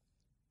later.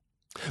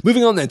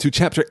 Moving on then to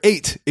chapter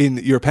 8 in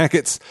your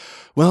packets.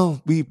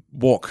 Well, we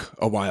walk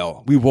a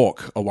while.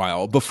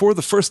 Before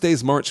the first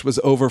day's march was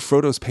over,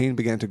 Frodo's pain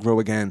began to grow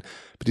again,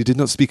 but he did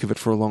not speak of it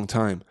for a long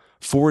time.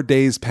 4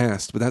 days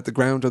passed without the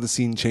ground or the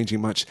scene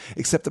changing much,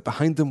 except that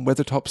behind them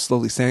Weathertop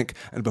slowly sank,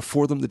 and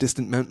before them the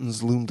distant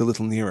mountains loomed a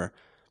little nearer.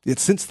 Yet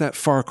since that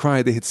far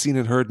cry they had seen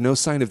and heard no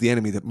sign of the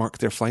enemy that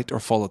marked their flight or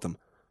followed them.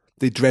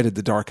 They dreaded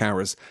the dark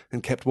hours,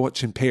 and kept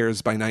watch in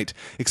pairs by night,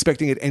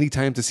 expecting at any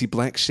time to see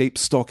black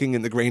shapes stalking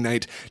in the grey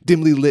night,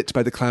 dimly lit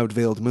by the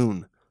cloud-veiled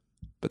moon.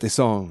 But they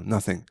saw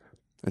nothing,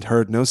 and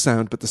heard no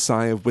sound but the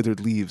sigh of withered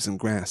leaves and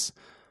grass.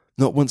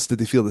 Not once did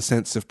they feel the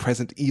sense of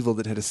present evil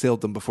that had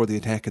assailed them before the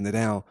attack in the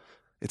Dal.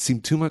 It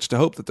seemed too much to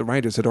hope that the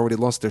riders had already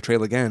lost their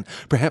trail again.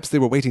 Perhaps they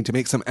were waiting to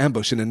make some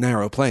ambush in a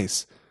narrow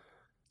place.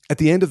 At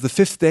the end of the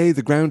 5th day,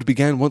 the ground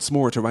began once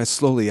more to rise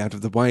slowly out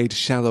of the wide,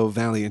 shallow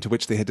valley into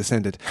which they had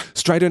descended.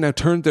 Strider now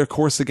turned their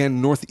course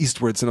again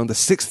northeastwards, and on the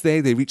 6th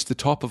day they reached the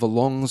top of a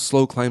long,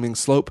 slow-climbing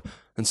slope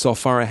and saw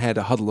far ahead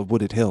a huddle of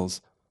wooded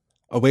hills.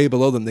 Away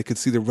below them they could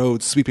see the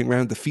road sweeping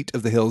round the feet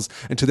of the hills,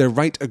 and to their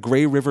right a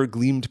grey river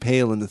gleamed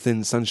pale in the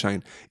thin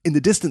sunshine. In the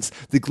distance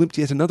they glimpsed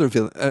yet another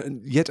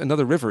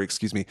river,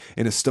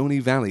 in a stony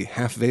valley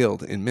half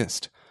veiled in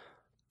mist.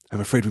 "I'm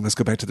afraid we must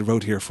go back to the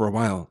road here for a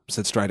while,"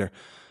 said Strider.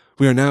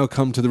 "We are now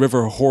come to the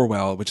river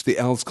Horwell, which the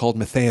elves called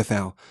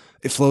Mithaethal.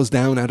 It flows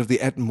down out of the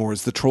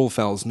Ettenmoors, the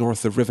Trollfells,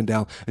 north of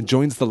Rivendell, and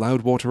joins the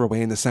Loudwater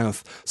away in the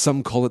south.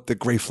 Some call it the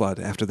Grey Flood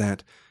after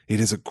that. It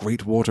is a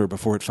great water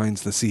before it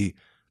finds the sea.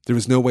 There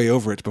is no way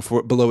over it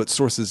below its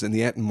sources in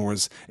the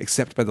Ettenmoors,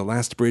 except by the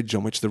last bridge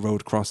on which the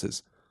road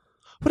crosses."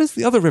 "What is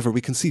the other river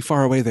we can see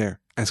far away there?"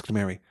 asked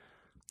Merry.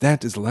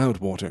 "That is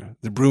Loudwater,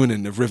 the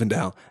Bruinen of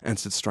Rivendell,"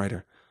 answered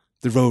Strider.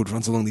 "The road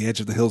runs along the edge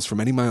of the hills for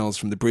many miles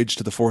from the bridge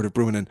to the ford of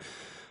Bruinen.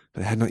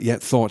 But I had not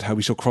yet thought how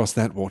we shall cross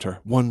that water,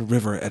 one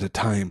river at a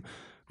time.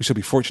 We shall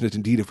be fortunate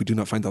indeed if we do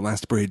not find the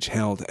last bridge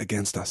held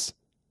against us."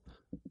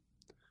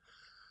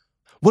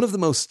 One of the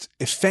most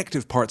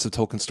effective parts of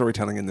Tolkien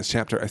storytelling in this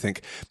chapter, I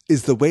think,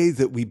 is the way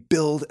that we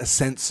build a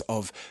sense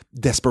of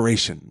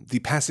desperation, the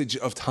passage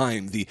of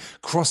time, the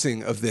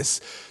crossing of this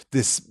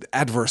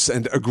adverse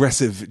and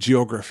aggressive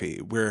geography.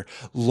 We're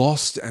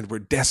lost and we're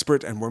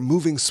desperate and we're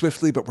moving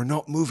swiftly, but we're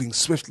not moving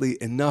swiftly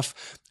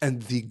enough.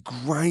 And the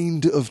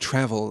grind of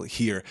travel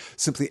here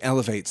simply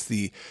elevates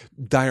the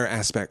dire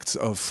aspects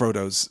of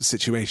Frodo's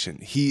situation.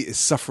 He is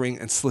suffering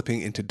and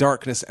slipping into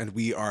darkness, and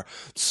we are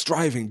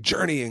striving,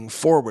 journeying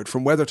forward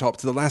from Weathertop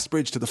to the last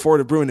bridge to the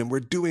ford of Bruinen, and we're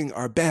doing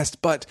our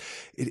best, but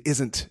it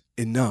isn't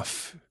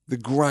enough. The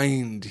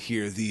grind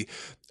here, the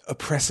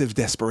oppressive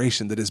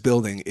desperation that is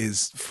building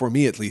is, for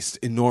me at least,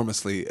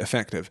 enormously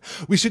effective.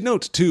 We should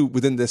note, too,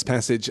 within this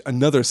passage,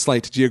 another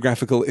slight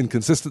geographical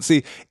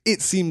inconsistency.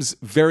 It seems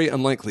very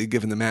unlikely,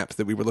 given the map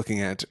that we were looking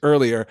at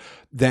earlier,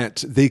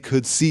 that they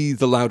could see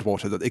the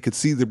Loudwater, that they could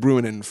see the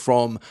Bruinen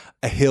from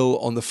a hill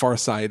on the far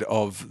side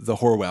of the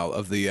Horwell,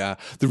 of the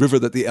river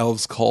that the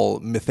elves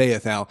call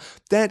Mithaethal.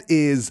 That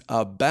is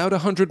about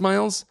 100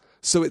 miles.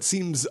 So it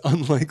seems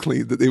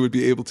unlikely that they would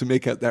be able to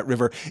make out that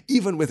river,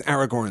 even with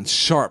Aragorn's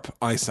sharp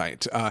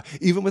eyesight,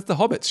 even with the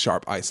Hobbit's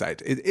sharp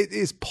eyesight. It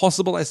is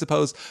possible, I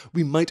suppose.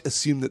 We might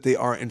assume that they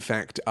are, in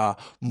fact,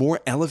 more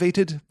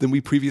elevated than we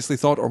previously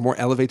thought, or more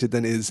elevated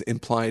than is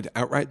implied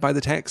outright by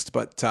the text,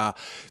 but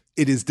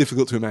it is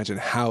difficult to imagine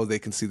how they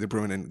can see the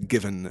Bruinen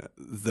given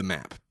the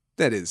map.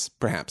 That is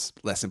perhaps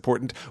less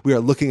important. We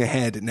are looking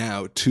ahead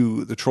now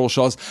to the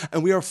Trollshaws,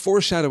 and we are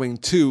foreshadowing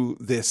to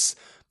this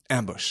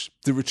ambush.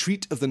 The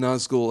retreat of the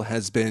Nazgul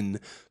has been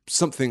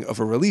something of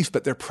a relief,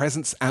 but their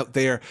presence out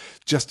there,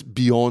 just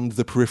beyond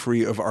the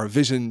periphery of our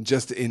vision,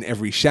 just in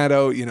every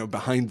shadow,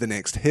 behind the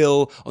next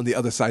hill, on the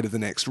other side of the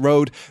next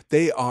road,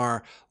 they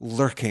are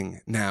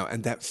lurking now.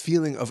 And that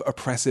feeling of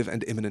oppressive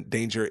and imminent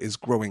danger is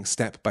growing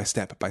step by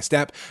step by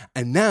step.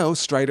 And now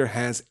Strider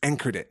has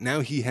anchored it. Now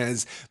he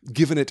has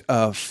given it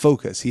a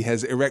focus. He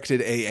has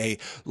erected a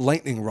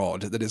lightning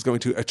rod that is going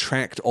to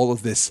attract all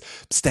of this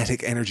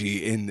static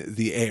energy in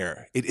the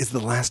air. It is the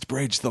last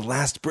bridge. The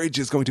last bridge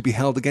is going to be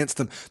held against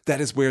them. That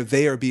is where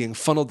they are being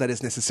funneled. That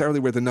is necessarily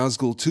where the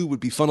Nazgul too would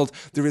be funneled.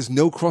 There is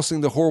no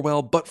crossing the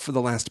Horwell but for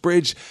the last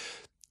bridge.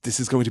 This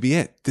is going to be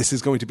it. This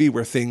is going to be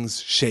where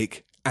things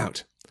shake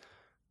out.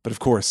 But of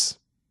course,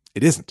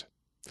 it isn't.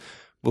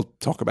 We'll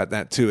talk about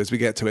that too as we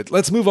get to it.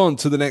 Let's move on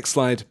to the next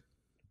slide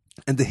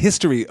and the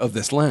history of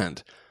this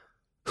land.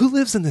 Who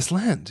lives in this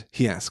land?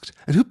 He asked.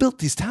 And who built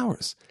these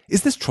towers?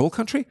 Is this troll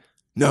country?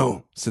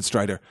 No, said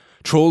Strider.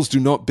 Trolls do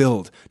not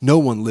build. No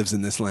one lives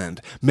in this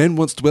land. Men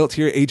once dwelt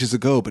here ages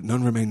ago, but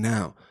none remain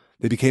now.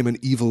 They became an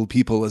evil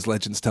people, as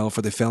legends tell,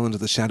 for they fell into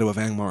the shadow of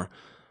Angmar.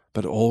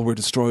 But all were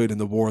destroyed in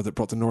the war that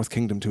brought the North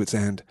Kingdom to its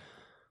end.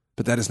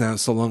 But that is now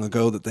so long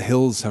ago that the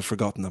hills have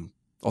forgotten them,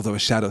 although a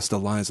shadow still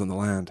lies on the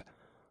land.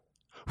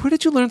 Where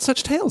did you learn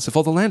such tales, if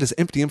all the land is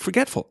empty and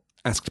forgetful?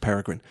 Asked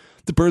Peregrine.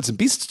 The birds and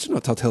beasts do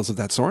not tell tales of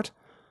that sort.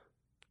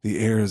 The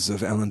heirs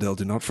of Elendil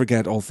do not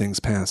forget all things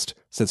past,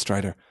 said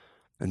Strider,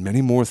 and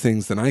many more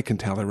things than I can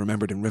tell are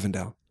remembered in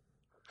Rivendell.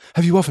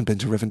 Have you often been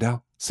to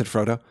Rivendell? Said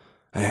Frodo.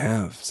 I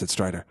have, said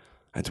Strider.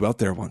 I dwelt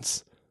there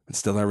once, and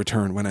still I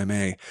return when I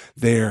may.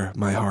 There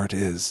my heart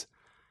is.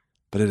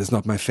 But it is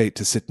not my fate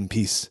to sit in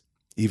peace,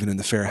 even in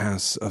the fair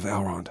house of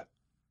Elrond.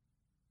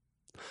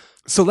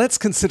 So let's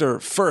consider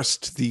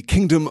first the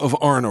kingdom of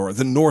Arnor,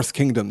 the North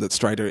Kingdom that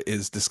Strider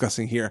is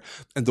discussing here,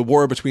 and the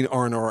war between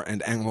Arnor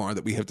and Angmar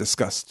that we have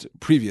discussed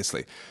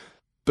previously.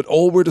 But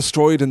all were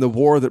destroyed in the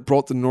war that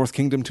brought the North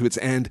Kingdom to its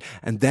end,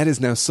 and that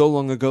is now so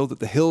long ago that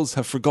the hills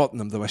have forgotten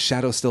them, though a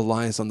shadow still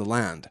lies on the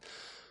land.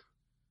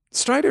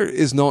 Strider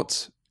is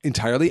not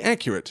entirely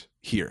accurate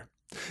here.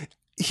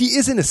 He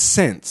is in a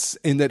sense,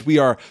 in that we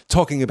are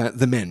talking about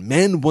the men.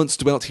 Men once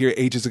dwelt here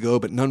ages ago,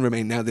 but none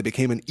remain now. They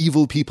became an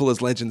evil people,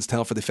 as legends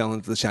tell, for they fell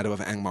into the shadow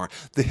of Angmar.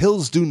 The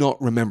hills do not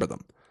remember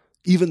them.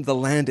 Even the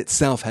land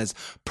itself has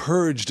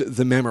purged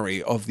the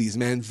memory of these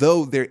men,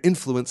 though their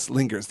influence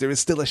lingers. There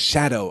is still a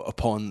shadow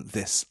upon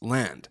this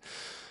land.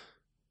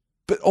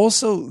 But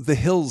also the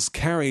hills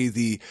carry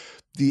the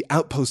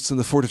outposts and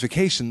the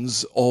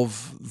fortifications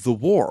of the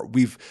war.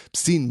 We've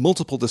seen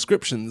multiple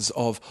descriptions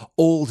of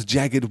old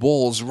jagged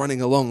walls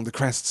running along the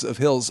crests of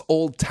hills,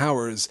 old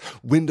towers,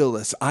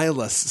 windowless,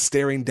 eyeless,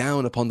 staring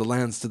down upon the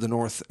lands to the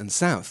north and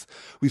south.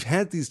 We've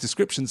had these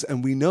descriptions,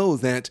 and we know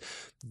that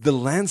the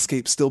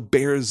landscape still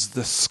bears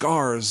the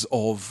scars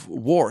of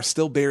war,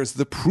 still bears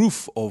the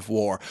proof of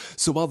war.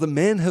 So while the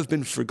men have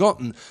been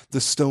forgotten,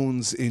 the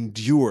stones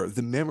endure.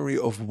 The memory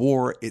of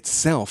war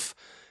itself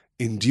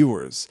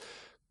endures.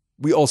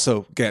 We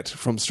also get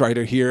from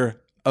Strider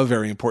here a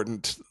very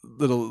important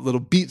little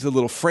beat, a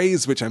little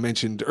phrase, which I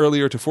mentioned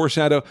earlier to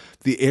foreshadow.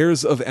 The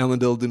heirs of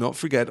Elendil do not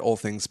forget all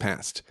things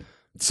past.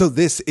 So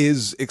this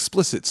is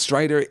explicit.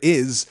 Strider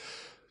is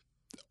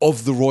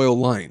of the royal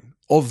line,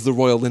 of the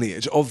royal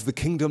lineage, of the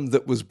kingdom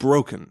that was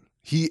broken.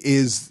 He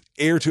is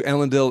heir to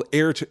Elendil,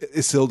 heir to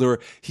Isildur.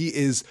 He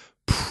is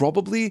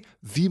probably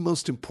the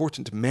most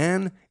important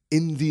man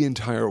in the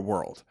entire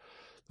world.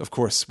 Of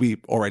course, we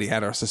already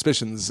had our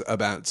suspicions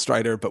about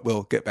Strider, but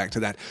we'll get back to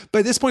that.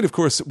 By this point, of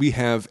course, we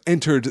have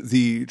entered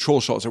the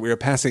Trollshaws, or we are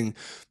passing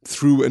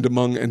through and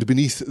among and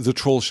beneath the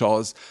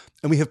Trollshaws,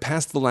 and we have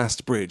passed the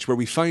last bridge, where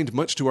we find,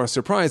 much to our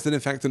surprise, that in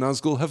fact the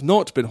Nazgul have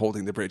not been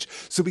holding the bridge.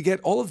 So we get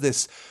all of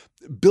this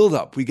build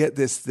up. We get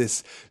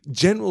this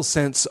general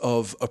sense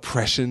of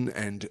oppression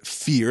and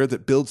fear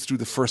that builds through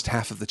the first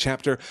half of the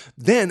chapter.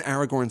 Then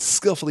Aragorn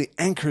skillfully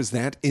anchors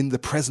that in the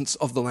presence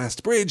of the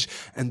last bridge,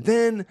 and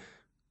then,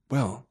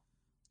 well,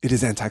 it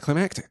is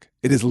anticlimactic.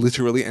 It is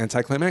literally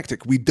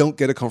anticlimactic. We don't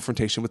get a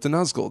confrontation with the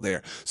Nazgul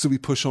there. So we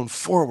push on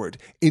forward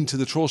into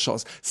the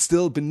Trollshaws,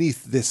 still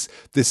beneath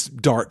this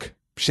dark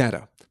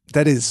shadow.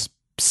 That is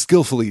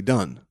skillfully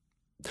done.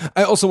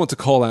 I also want to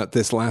call out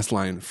this last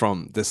line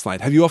from this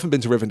slide. Have you often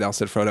been to Rivendell,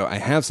 said Frodo. I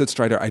have, said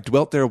Strider. I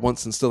dwelt there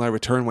once, and still I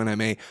return when I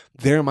may.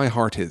 There my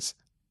heart is.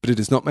 But it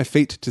is not my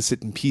fate to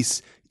sit in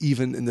peace,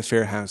 even in the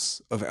fair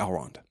house of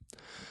Elrond.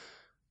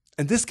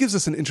 And this gives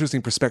us an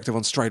interesting perspective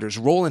on Strider's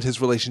role and his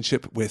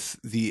relationship with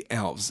the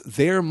elves.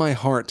 There my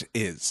heart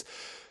is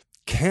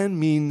can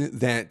mean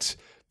that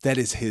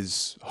is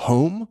his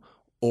home,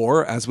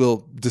 or, as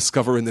we'll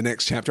discover in the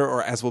next chapter,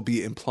 or as will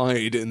be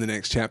implied in the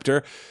next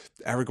chapter,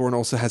 Aragorn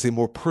also has a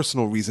more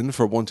personal reason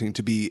for wanting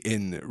to be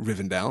in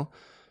Rivendell.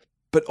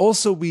 But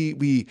also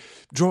we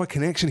draw a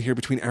connection here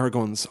between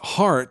Aragorn's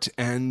heart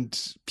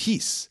and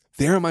peace.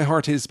 There my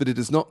heart is, but it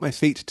is not my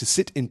fate to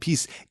sit in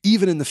peace,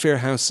 even in the fair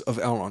house of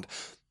Elrond.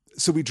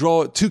 So we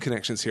draw two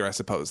connections here, I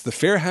suppose. The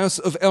fair house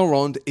of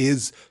Elrond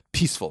is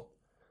peaceful.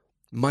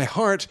 My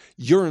heart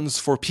yearns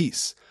for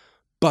peace,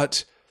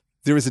 but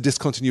there is a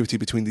discontinuity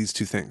between these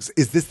two things.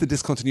 Is this the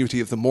discontinuity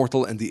of the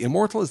mortal and the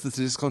immortal? Is this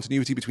the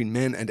discontinuity between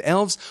men and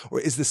elves? Or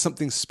is this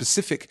something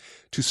specific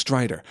to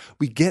Strider?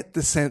 We get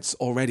the sense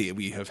already,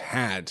 we have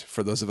had,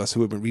 for those of us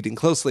who have been reading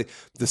closely,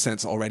 the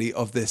sense already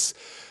of this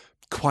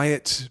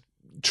quiet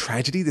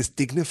tragedy, this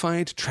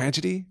dignified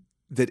tragedy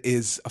that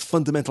is a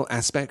fundamental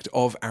aspect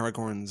of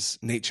Aragorn's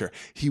nature.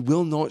 He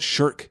will not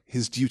shirk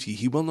his duty.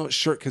 He will not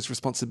shirk his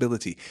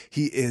responsibility.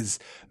 He is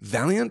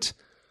valiant,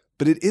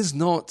 but it is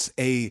not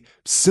a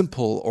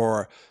simple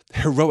or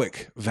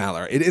heroic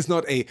valor. It is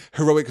not a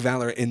heroic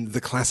valor in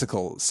the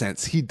classical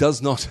sense. He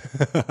does not,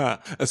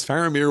 as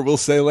Faramir will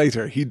say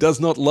later, he does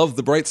not love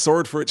the bright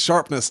sword for its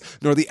sharpness,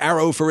 nor the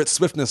arrow for its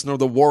swiftness, nor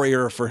the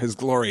warrior for his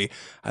glory.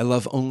 I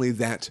love only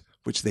that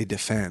which they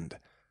defend.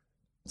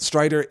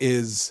 Strider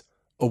is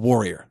a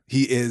warrior.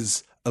 He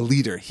is a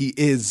leader. He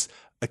is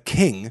a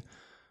king.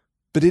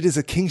 But it is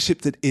a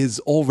kingship that is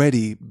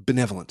already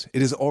benevolent.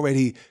 It is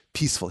already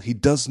peaceful. He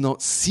does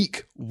not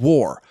seek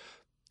war,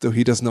 though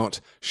he does not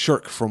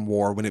shirk from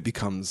war when it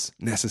becomes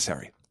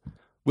necessary.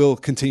 We'll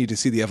continue to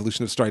see the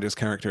evolution of Strider's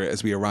character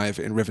as we arrive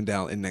in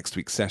Rivendell in next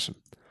week's session.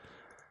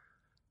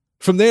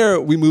 From there,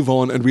 we move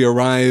on and we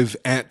arrive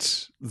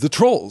at the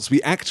Trolls.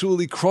 We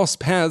actually cross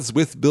paths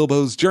with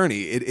Bilbo's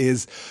journey. It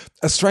is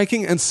a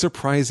striking and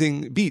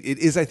surprising beat. It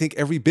is, I think,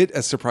 every bit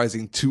as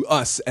surprising to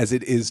us as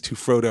it is to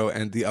Frodo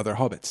and the other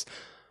hobbits.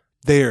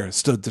 There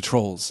stood the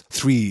Trolls,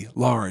 3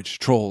 large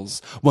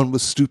Trolls. One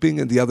was stooping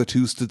and the other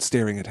 2 stood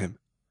staring at him.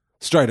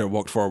 Strider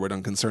walked forward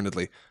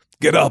unconcernedly.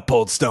 "Get up,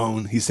 old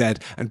stone," he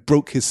said, and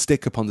broke his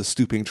stick upon the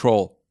stooping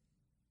Troll.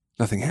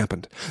 Nothing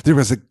happened. There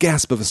was a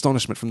gasp of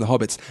astonishment from the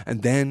hobbits,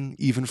 and then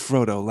even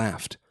Frodo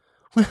laughed.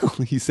 "Well,"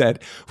 he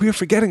said, "we are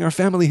forgetting our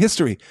family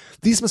history.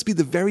 These must be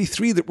the very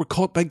 3 that were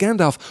caught by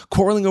Gandalf,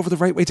 quarreling over the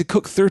right way to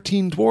cook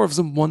 13 dwarves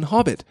and 1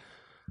 hobbit."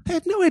 "I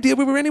had no idea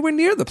we were anywhere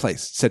near the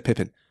place," said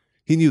Pippin.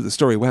 He knew the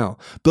story well.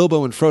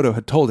 Bilbo and Frodo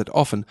had told it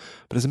often,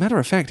 but as a matter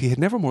of fact, he had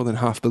never more than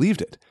half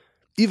believed it.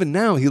 Even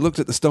now, he looked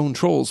at the stone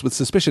Trolls with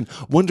suspicion,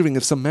 wondering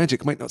if some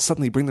magic might not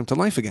suddenly bring them to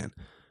life again.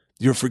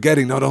 "You're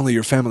forgetting not only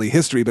your family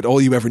history, but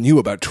all you ever knew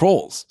about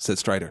Trolls," said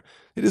Strider.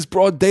 "It is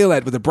broad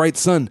daylight with a bright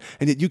sun,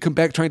 and yet you come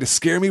back trying to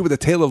scare me with a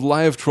tale of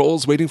live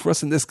Trolls waiting for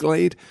us in this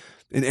glade?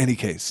 In any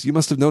case, you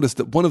must have noticed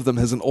that one of them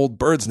has an old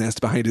bird's nest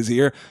behind his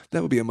ear.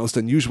 That would be a most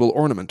unusual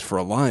ornament for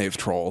a live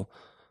Troll."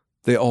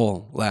 They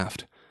all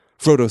laughed.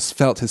 Frodo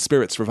felt his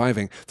spirits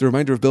reviving. The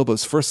reminder of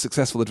Bilbo's first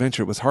successful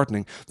adventure was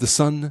heartening. The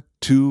sun,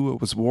 too,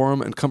 was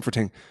warm and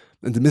comforting,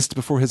 and the mist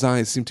before his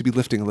eyes seemed to be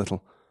lifting a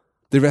little.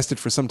 They rested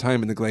for some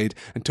time in the glade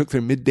and took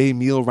their midday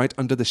meal right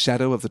under the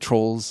shadow of the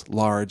Troll's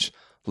large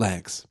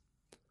legs.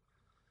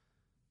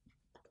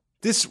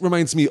 This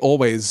reminds me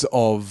always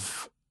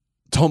of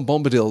Tom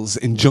Bombadil's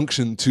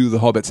injunction to the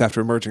hobbits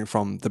after emerging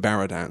from the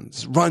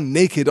Barrowdowns. "Run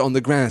naked on the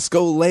grass,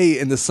 go lay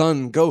in the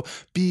sun, go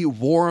be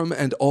warm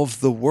and of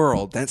the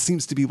world." That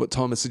seems to be what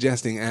Tom is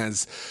suggesting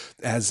as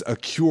a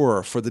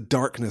cure for the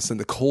darkness and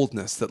the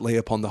coldness that lay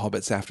upon the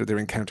hobbits after their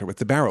encounter with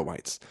the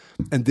Barrow-wights.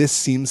 And this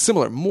seems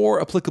similar,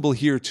 more applicable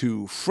here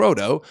to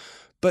Frodo,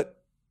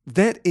 but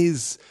that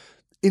is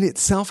in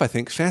itself, I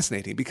think,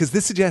 fascinating, because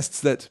this suggests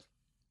that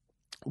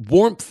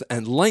warmth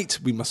and light,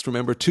 we must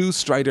remember too,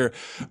 Strider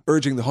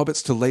urging the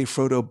hobbits to lay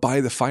Frodo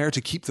by the fire, to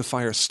keep the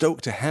fire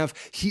stoked, to have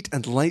heat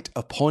and light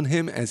upon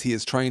him as he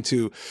is trying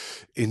to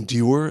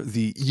endure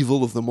the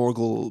evil of the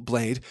Morgul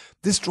blade.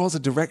 This draws a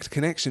direct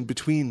connection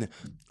between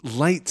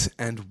light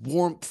and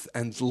warmth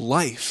and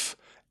life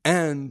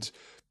and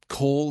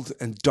cold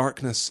and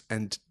darkness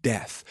and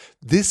death.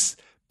 This,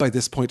 by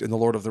this point in The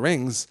Lord of the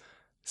Rings,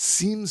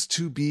 seems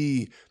to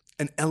be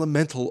an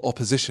elemental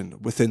opposition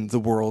within the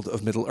world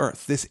of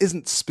Middle-earth. This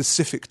isn't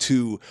specific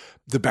to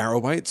the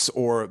Barrow-wights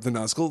or the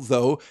Nazgul,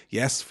 though,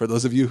 yes, for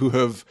those of you who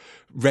have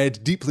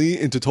read deeply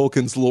into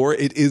Tolkien's lore,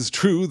 it is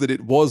true that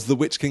it was the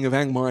Witch King of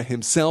Angmar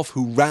himself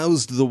who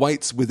roused the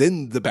wights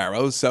within the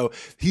Barrows, so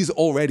he's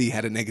already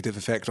had a negative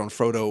effect on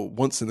Frodo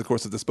once in the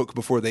course of this book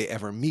before they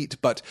ever meet,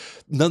 but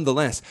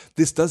nonetheless,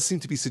 this does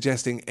seem to be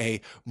suggesting a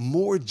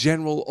more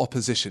general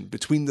opposition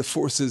between the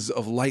forces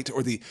of light,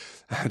 or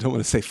I don't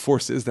want to say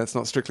forces, that's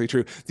not strictly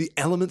true, the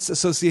elements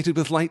associated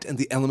with light and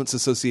the elements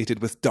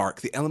associated with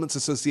dark, the elements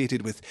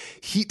associated with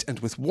heat and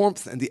with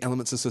warmth, and the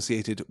elements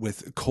associated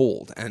with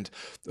cold, and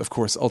of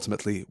course,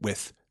 ultimately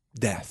with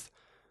death.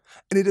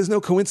 And it is no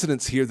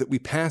coincidence here that we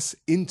pass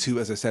into,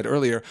 as I said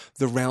earlier,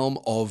 the realm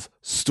of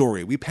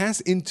story. We pass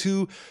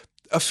into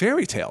a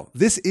fairy tale.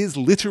 This is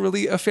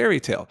literally a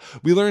fairy tale.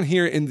 We learn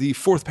here in the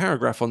 4th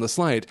paragraph on the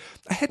slide,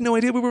 "I had no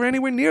idea we were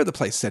anywhere near the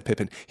place," said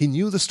Pippin. He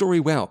knew the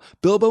story well.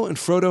 Bilbo and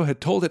Frodo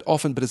had told it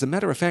often, but as a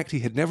matter of fact, he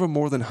had never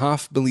more than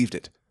half believed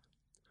it.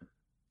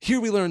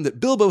 Here we learn that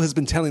Bilbo has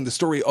been telling the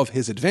story of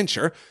his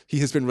adventure. He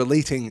has been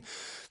relating,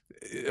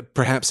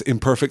 perhaps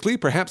imperfectly,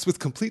 perhaps with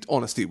complete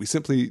honesty. We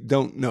simply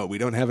don't know. We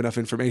don't have enough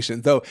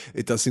information, though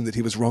it does seem that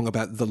he was wrong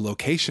about the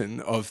location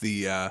of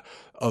the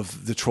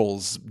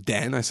Troll's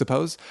den, I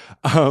suppose.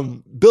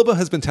 Bilbo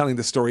has been telling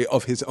the story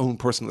of his own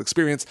personal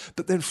experience,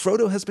 but then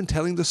Frodo has been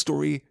telling the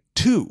story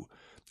too.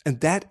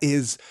 And that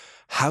is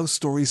how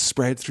stories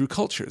spread through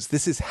cultures.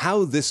 This is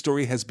how this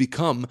story has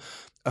become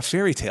a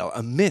fairy tale,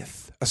 a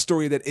myth, a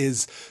story that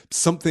is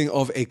something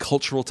of a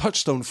cultural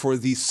touchstone for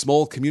the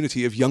small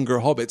community of younger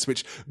hobbits,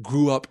 which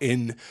grew up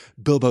in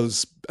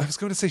Bilbo's, I was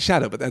going to say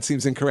shadow, but that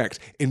seems incorrect,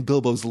 in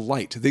Bilbo's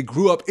light. They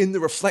grew up in the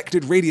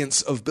reflected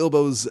radiance of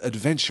Bilbo's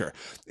adventure,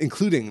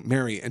 including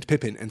Merry and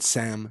Pippin and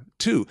Sam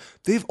too.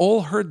 They've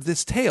all heard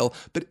this tale,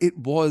 but it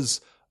was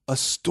a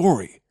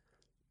story.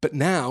 But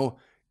now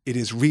it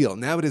is real.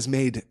 Now it is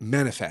made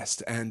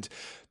manifest, and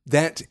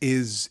that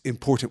is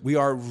important. We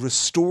are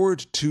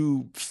restored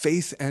to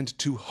faith and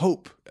to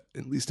hope,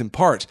 at least in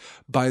part,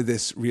 by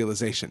this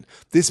realization.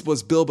 This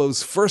was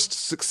Bilbo's first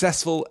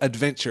successful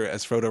adventure,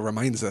 as Frodo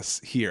reminds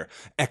us here,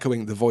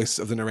 echoing the voice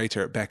of the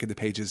narrator back in the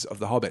pages of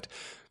The Hobbit.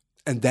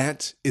 And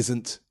that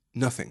isn't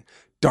nothing.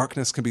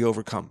 Darkness can be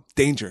overcome.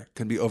 Danger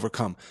can be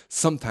overcome.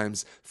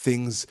 Sometimes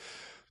things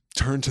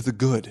turn to the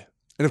good.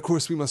 And of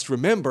course, we must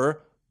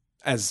remember,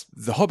 as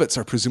the hobbits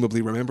are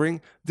presumably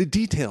remembering, the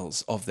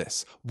details of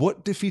this.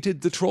 What defeated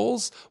the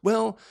trolls?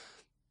 Well,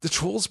 the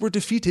trolls were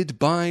defeated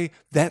by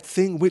that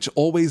thing which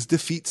always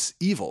defeats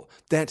evil,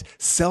 that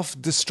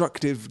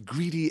self-destructive,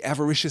 greedy,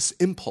 avaricious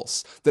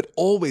impulse that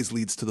always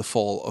leads to the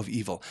fall of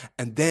evil.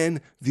 And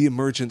then the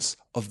emergence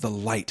of the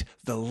light.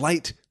 The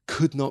light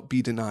could not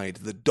be denied.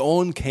 The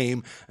dawn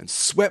came and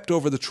swept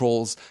over the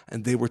trolls,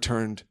 and they were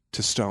turned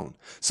to stone.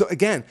 So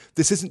again,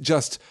 this isn't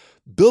just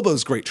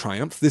Bilbo's great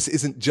triumph. This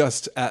isn't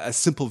just a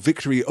simple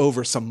victory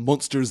over some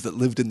monsters that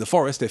lived in the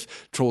forest,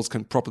 if trolls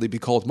can properly be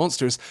called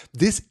monsters.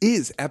 This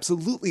is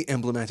absolutely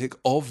emblematic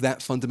of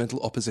that fundamental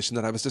opposition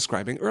that I was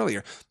describing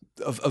earlier,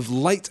 of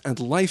light and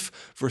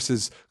life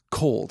versus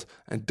cold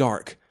and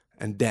dark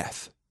and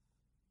death.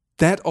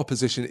 That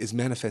opposition is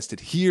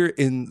manifested here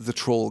in the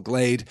Troll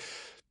Glade,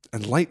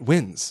 and light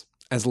wins,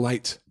 as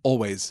light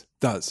always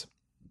does.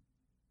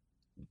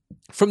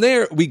 From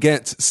there, we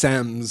get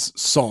Sam's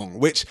song,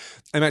 which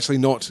I'm actually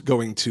not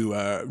going to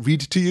read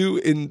to you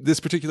in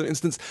this particular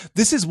instance.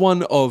 This is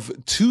one of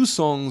two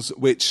songs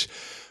which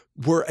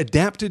were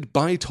adapted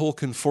by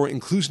Tolkien for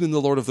inclusion in The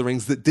Lord of the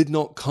Rings that did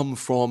not come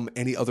from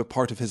any other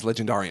part of his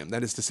legendarium.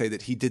 That is to say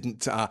that he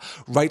didn't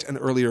write an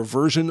earlier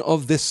version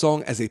of this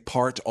song as a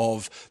part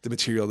of the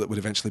material that would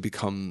eventually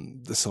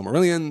become the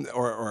Silmarillion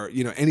or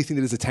anything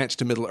that is attached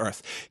to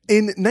Middle-earth.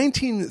 In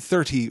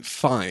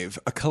 1935,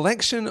 a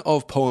collection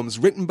of poems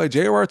written by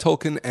J.R.R.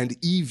 Tolkien and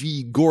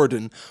E.V.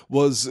 Gordon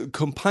was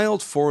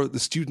compiled for the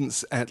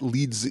students at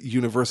Leeds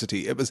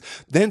University. It was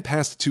then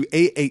passed to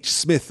A.H.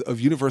 Smith of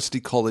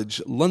University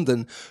College London,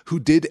 who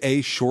did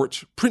a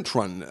short print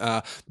run.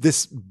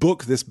 This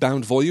book, this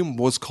bound volume,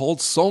 was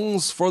called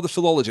Songs for the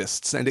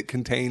Philologists, and it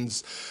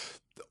contains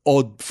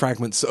odd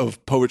fragments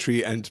of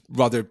poetry and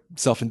rather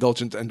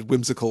self-indulgent and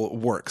whimsical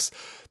works.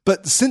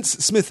 But since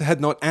Smith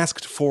had not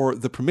asked for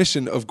the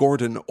permission of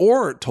Gordon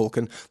or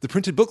Tolkien, the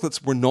printed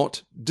booklets were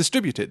not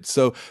distributed,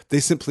 so they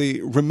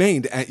simply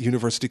remained at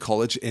University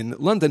College in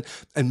London,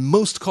 and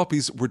most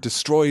copies were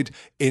destroyed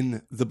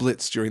in the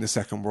Blitz during the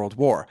Second World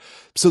War.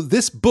 So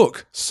this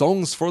book,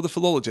 Songs for the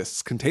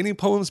Philologists, containing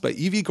poems by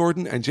E.V.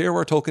 Gordon and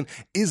J.R.R. Tolkien,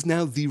 is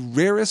now the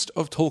rarest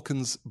of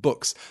Tolkien's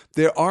books.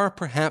 There are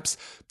perhaps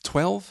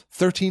 12,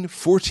 13,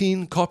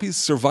 14 copies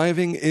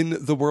surviving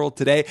in the world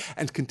today,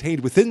 and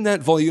contained within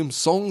that volume,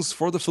 Songs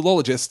for the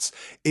Philologists,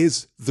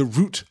 is the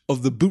root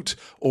of the boot,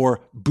 or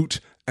boot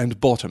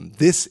and bottom.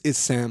 This is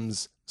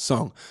Sam's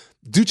song.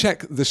 Do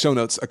check the show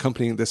notes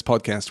accompanying this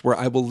podcast, where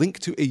I will link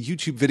to a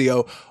YouTube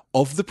video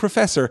of the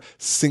professor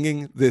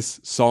singing this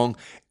song.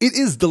 It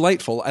is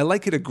delightful. I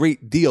like it a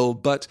great deal,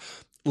 but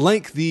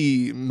like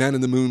the Man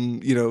in the Moon,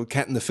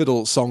 Cat and the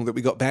Fiddle song that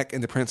we got back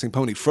in the Prancing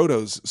Pony,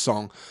 Frodo's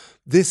song,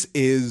 this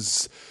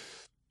is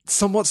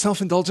somewhat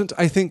self-indulgent,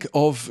 I think,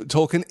 of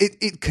Tolkien.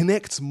 It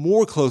connects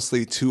more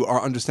closely to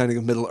our understanding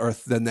of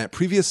Middle-earth than that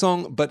previous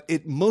song, but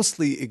it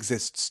mostly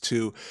exists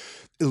to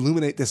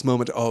illuminate this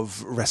moment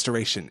of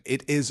restoration.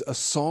 It is a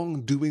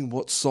song doing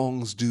what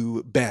songs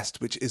do best,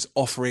 which is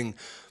offering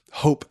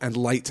hope and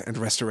light and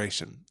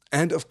restoration.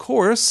 And of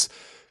course,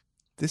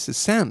 this is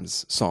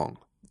Sam's song.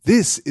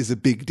 This is a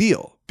big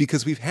deal,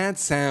 because we've had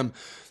Sam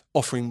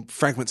offering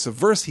fragments of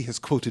verse. He has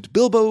quoted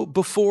Bilbo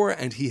before,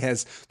 and he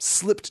has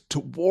slipped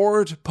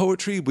toward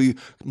poetry. We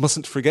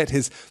mustn't forget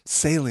his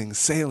sailing,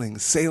 sailing,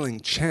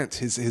 sailing chant,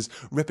 his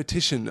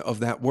repetition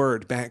of that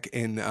word back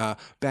in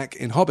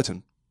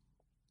Hobbiton.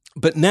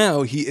 But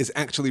now he is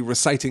actually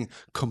reciting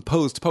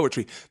composed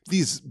poetry.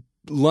 These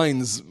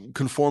lines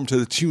conform to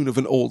the tune of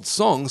an old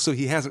song, so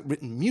he hasn't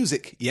written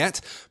music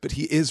yet, but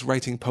he is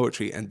writing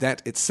poetry, and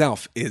that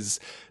itself is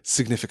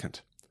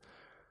significant.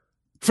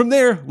 From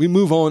there, we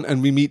move on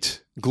and we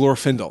meet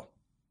Glorfindel.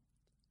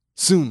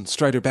 Soon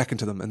Strider beckoned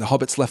to them, and the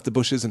hobbits left the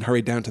bushes and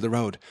hurried down to the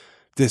road.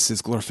 "This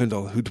is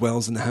Glorfindel, who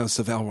dwells in the house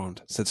of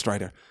Elrond," said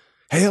Strider.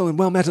 "Hail and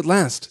well met at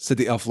last," said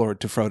the elf lord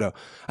to Frodo.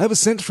 "I was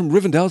sent from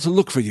Rivendell to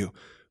look for you.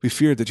 We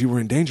feared that you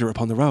were in danger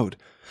upon the road."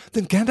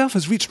 "Then Gandalf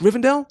has reached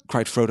Rivendell?"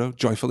 cried Frodo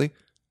joyfully.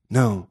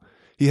 "No,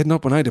 "He had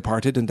not when I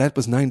departed, and that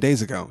was 9 days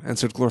ago,"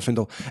 answered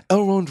Glorfindel.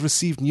 "Elrond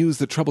received news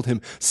that troubled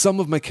him. Some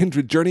of my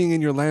kindred, journeying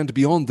in your land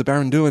beyond the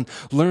Barren Duin,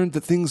 learned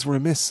that things were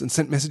amiss, and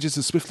sent messages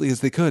as swiftly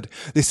as they could.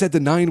 They said the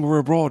Nine were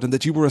abroad, and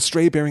that you were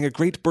astray, bearing a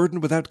great burden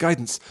without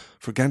guidance,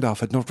 for Gandalf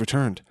had not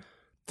returned.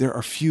 There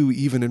are few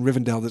even in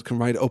Rivendell that can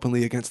ride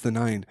openly against the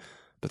Nine,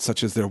 but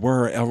such as there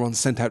were, Elrond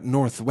sent out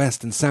north,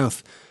 west, and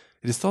south.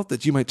 It is thought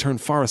that you might turn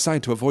far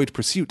aside to avoid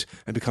pursuit,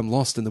 and become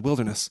lost in the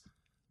wilderness.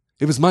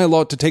 It was my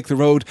lot to take the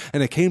road,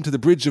 and I came to the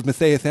bridge of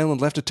Mithaethel and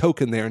left a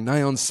token there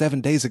nigh on 7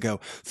 days ago.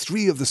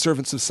 3 of the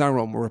servants of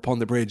Sauron were upon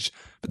the bridge,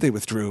 but they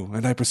withdrew,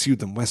 and I pursued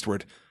them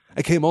westward.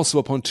 I came also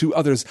upon 2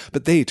 others,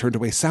 but they turned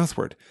away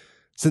southward.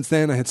 Since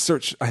then I have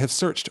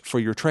searched for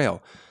your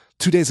trail.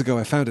 2 days ago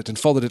I found it and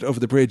followed it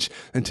over the bridge,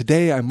 and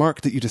today I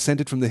marked that you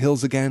descended from the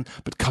hills again.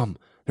 But come,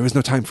 there is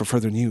no time for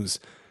further news.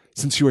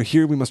 Since you are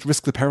here, we must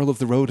risk the peril of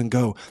the road and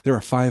go. There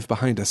are 5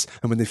 behind us,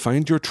 and when they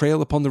find your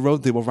trail upon the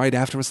road, they will ride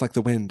after us like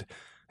the wind.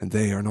 And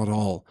they are not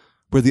all.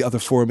 Where the other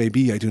 4 may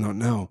be, I do not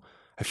know.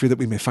 I fear that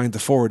we may find the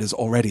ford is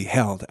already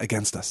held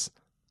against us."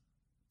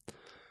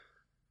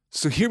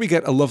 So here we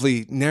get a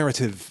lovely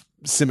narrative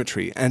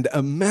symmetry and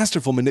a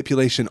masterful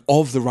manipulation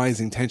of the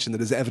rising tension that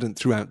is evident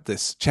throughout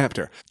this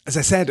chapter. As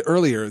I said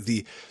earlier,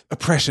 the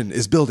oppression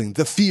is building,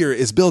 the fear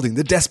is building,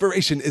 the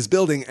desperation is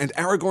building, and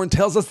Aragorn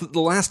tells us that the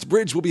last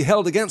bridge will be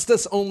held against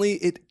us, only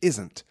it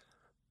isn't.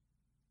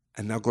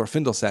 And now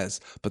Glorfindel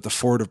says, but the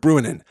ford of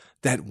Bruinen,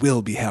 that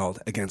will be held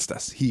against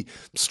us. He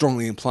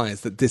strongly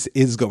implies that this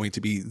is going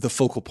to be the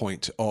focal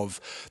point of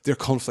their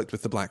conflict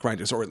with the Black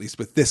Riders, or at least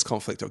with this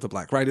conflict of the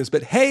Black Riders.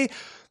 But hey,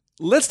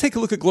 let's take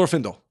a look at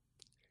Glorfindel.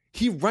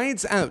 He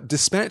rides out,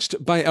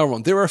 dispatched by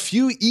Elrond. There are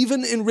few,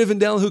 even in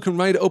Rivendell, who can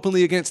ride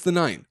openly against the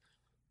Nine.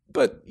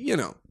 But,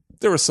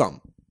 there are some.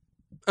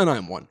 And I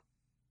am one.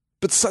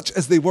 But such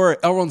as they were,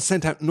 Elrond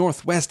sent out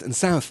north, west, and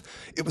south.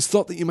 It was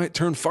thought that you might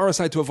turn far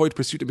aside to avoid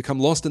pursuit and become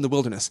lost in the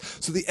wilderness.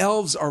 So the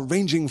elves are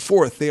ranging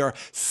forth. They are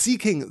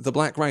seeking the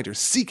Black Riders,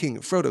 seeking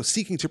Frodo,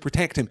 seeking to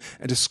protect him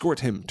and escort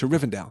him to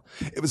Rivendell.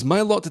 It was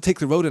my lot to take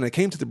the road, and I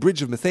came to the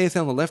bridge of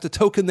Mithaethel and left a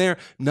token there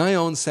nigh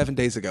on 7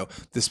 days ago.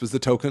 This was the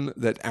token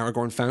that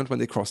Aragorn found when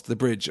they crossed the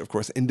bridge, of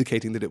course,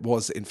 indicating that it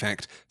was, in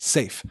fact,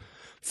 safe.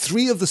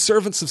 3 of the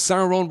servants of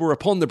Sauron were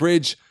upon the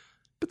bridge,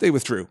 but they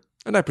withdrew,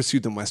 and I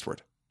pursued them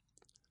westward.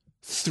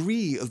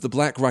 3 of the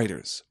Black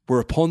Riders were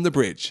upon the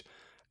bridge,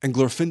 and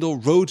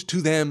Glorfindel rode to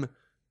them,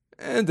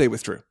 and they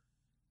withdrew.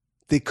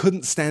 They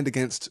couldn't stand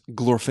against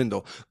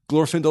Glorfindel.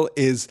 Glorfindel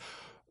is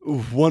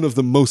one of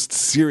the most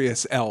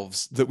serious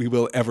elves that we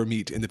will ever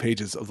meet in the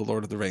pages of The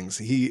Lord of the Rings.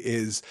 He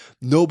is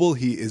noble,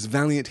 he is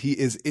valiant, he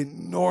is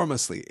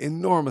enormously,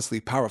 enormously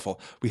powerful.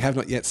 We have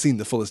not yet seen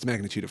the fullest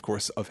magnitude, of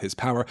course, of his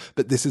power,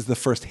 but this is the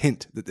first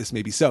hint that this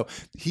may be so.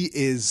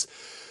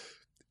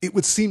 It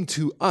would seem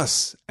to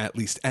us, at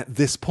least at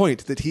this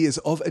point, that he is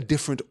of a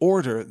different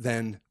order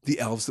than the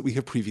elves that we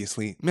have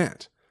previously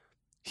met.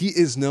 He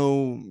is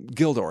no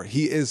Gildor.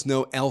 He is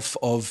no elf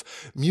of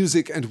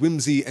music and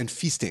whimsy and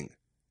feasting.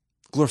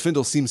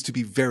 Glorfindel seems to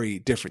be very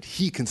different.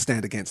 He can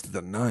stand against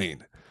the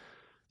Nine.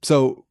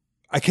 So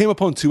I came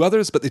upon 2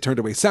 others, but they turned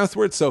away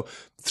southward. So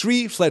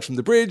 3 fled from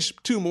the bridge,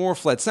 2 more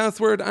fled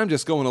southward. I'm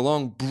just going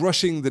along,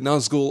 brushing the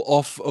Nazgul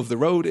off of the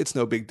road. It's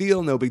no big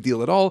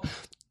deal at all.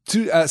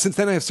 Since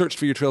then I have searched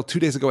for your trail. 2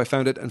 days ago I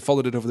found it and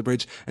followed it over the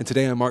bridge, and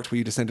today I marked where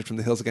you descended from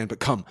the hills again. But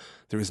come,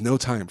 there is no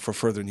time for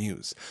further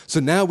news. So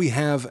now we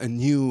have a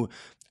new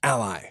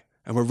ally,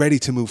 and we're ready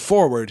to move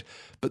forward,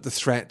 but the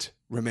threat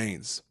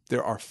remains.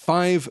 There are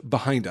 5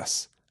 behind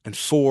us, and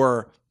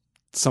 4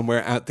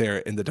 somewhere out there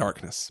in the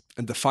darkness.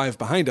 And the 5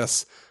 behind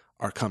us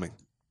are coming.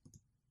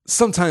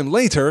 Sometime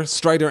later,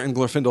 Strider and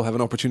Glorfindel have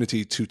an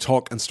opportunity to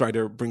talk, and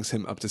Strider brings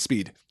him up to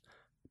speed.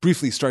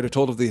 Briefly, Strider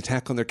told of the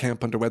attack on their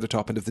camp under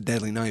Weathertop and of the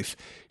deadly knife.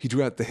 He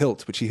drew out the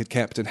hilt which he had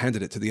kept and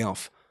handed it to the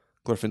elf.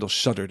 Glorfindel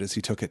shuddered as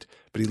he took it,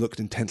 but he looked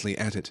intently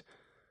at it.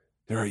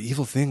 "There are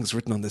evil things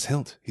written on this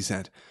hilt," he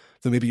said,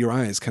 "though maybe your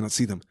eyes cannot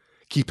see them.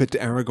 Keep it to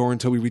Aragorn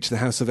till we reach the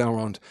house of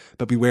Elrond,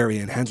 but be wary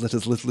and handle it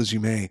as little as you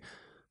may.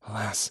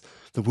 Alas,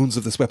 the wounds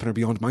of this weapon are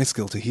beyond my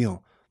skill to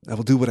heal. I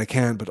will do what I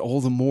can, but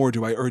all the more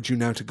do I urge you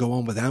now to go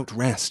on without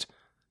rest."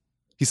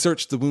 He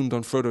searched the wound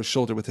on Frodo's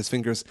shoulder with his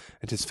fingers,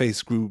 and his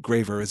face grew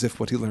graver as if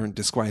what he learned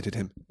disquieted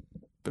him.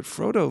 But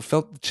Frodo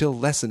felt the chill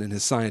lessen in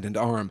his side and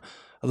arm.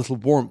 A little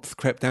warmth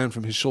crept down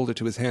from his shoulder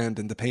to his hand,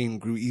 and the pain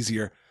grew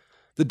easier.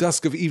 The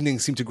dusk of evening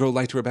seemed to grow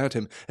lighter about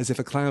him, as if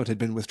a cloud had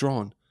been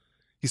withdrawn.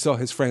 He saw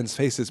his friends'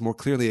 faces more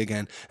clearly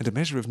again, and a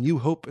measure of new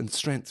hope and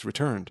strength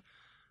returned.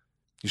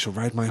 "You shall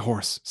ride my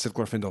horse," said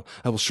Glorfindel.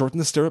 "I will shorten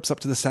the stirrups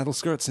up to the saddle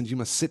skirts, and you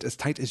must sit as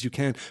tight as you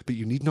can, but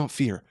you need not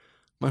fear.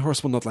 My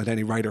horse will not let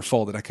any rider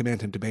fall that I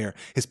command him to bear.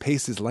 His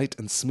pace is light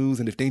and smooth,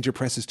 and if danger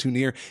presses too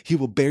near, he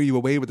will bear you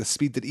away with a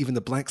speed that even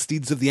the black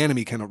steeds of the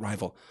enemy cannot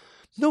rival."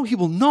 "No, he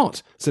will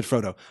not," said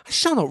Frodo. "I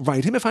shall not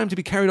ride him if I am to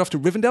be carried off to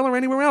Rivendell or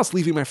anywhere else,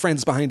 leaving my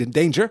friends behind in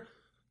danger."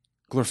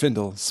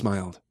 Glorfindel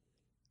smiled.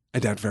 "I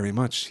doubt very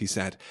much," he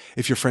said,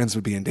 "if your friends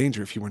would be in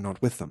danger if you were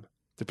not with them.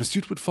 The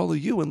pursuit would follow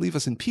you and leave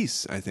us in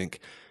peace, I think.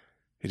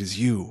 It is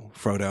you,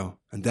 Frodo,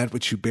 and that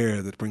which you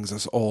bear that brings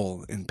us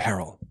all in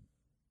peril.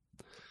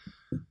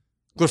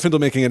 Glorfindel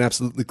making it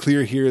absolutely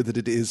clear here that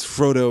it is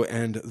Frodo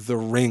and the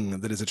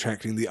ring that is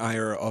attracting the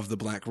ire of the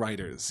Black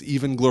Riders.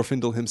 Even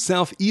Glorfindel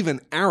himself, even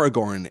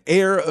Aragorn,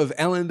 heir of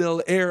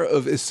Elendil, heir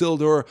of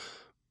Isildur,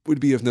 would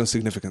be of no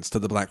significance to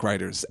the Black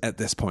Riders at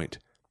this point.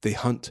 They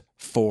hunt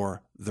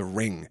for the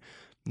ring.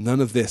 None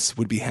of this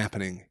would be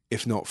happening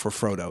if not for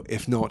Frodo,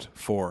 if not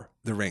for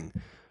the ring.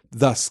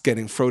 Thus,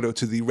 getting Frodo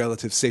to the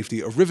relative safety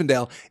of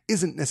Rivendell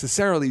isn't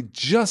necessarily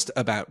just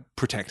about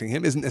protecting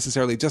him, isn't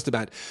necessarily just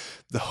about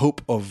the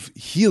hope of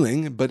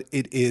healing, but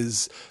it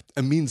is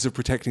a means of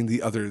protecting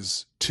the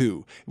others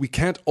too. We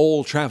can't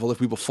all travel if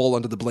we will fall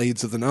under the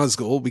blades of the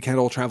Nazgul. We can't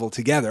all travel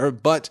together,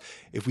 but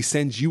if we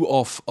send you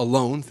off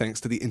alone,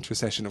 thanks to the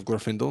intercession of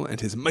Glorfindel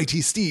and his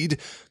mighty steed,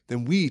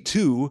 then we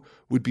too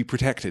would be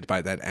protected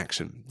by that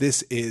action.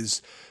 This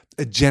is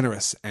a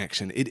generous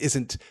action. It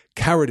isn't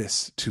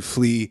cowardice to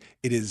flee.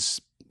 It is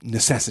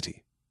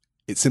necessity.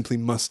 It simply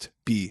must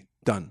be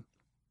done.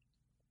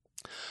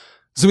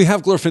 So we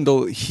have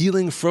Glorfindel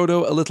healing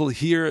Frodo a little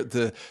here.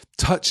 The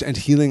touch and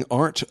healing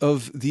art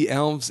of the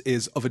elves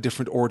is of a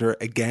different order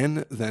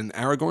again than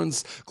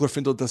Aragorn's.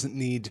 Glorfindel doesn't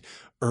need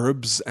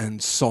herbs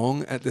and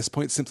song at this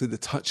point. Simply the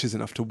touch is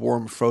enough to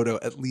warm Frodo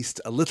at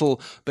least a little,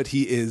 but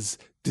he is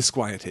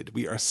disquieted.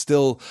 We are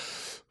still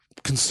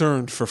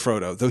concerned for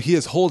Frodo. Though he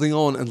is holding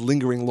on and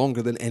lingering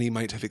longer than any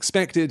might have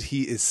expected,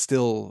 he is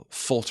still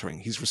faltering.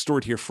 He's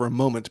restored here for a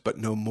moment, but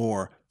no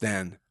more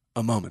than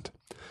a moment.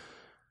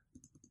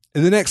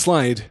 In the next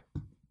slide,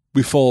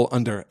 we fall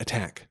under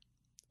attack.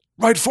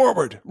 "Ride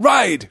forward!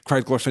 Ride!"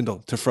 cried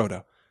Glorfindel to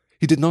Frodo.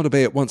 He did not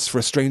obey at once, for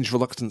a strange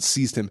reluctance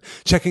seized him.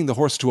 Checking the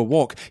horse to a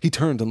walk, he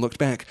turned and looked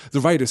back. The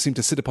riders seemed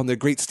to sit upon their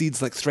great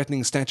steeds like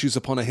threatening statues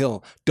upon a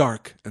hill,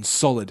 dark and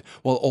solid,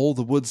 while all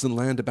the woods and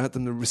land about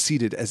them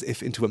receded as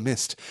if into a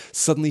mist.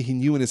 Suddenly he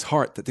knew in his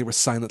heart that they were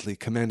silently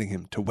commanding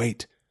him to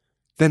wait.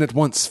 Then at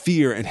once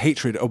fear and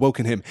hatred awoke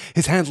in him.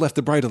 His hand left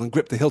the bridle and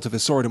gripped the hilt of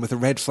his sword, and with a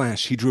red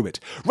flash he drew it.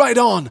 "Ride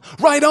on!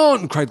 Ride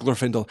on!" cried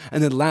Glorfindel,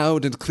 and then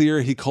loud and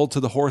clear he called to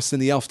the horse in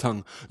the elf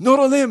tongue,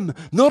 "Norolim!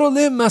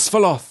 Norolim,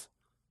 Asfaloth!"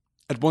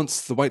 At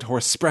once the white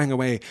horse sprang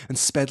away and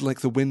sped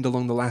like the wind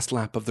along the last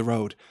lap of the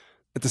road.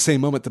 At the same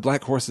moment the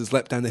black horses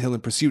leapt down the hill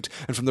in pursuit,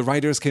 and from the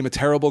riders came a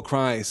terrible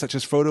cry, such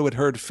as Frodo had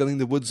heard filling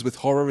the woods with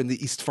horror in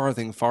the East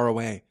Farthing far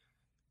away.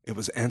 It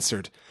was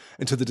answered,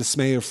 and to the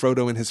dismay of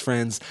Frodo and his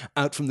friends,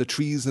 out from the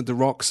trees and the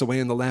rocks away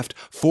on the left,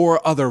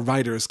 4 other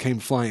riders came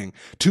flying.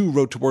 2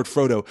 rode toward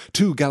Frodo,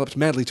 2 galloped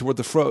madly toward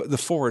the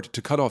ford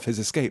to cut off his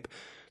escape.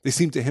 They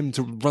seemed to him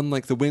to run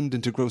like the wind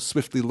and to grow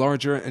swiftly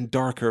larger and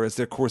darker as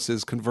their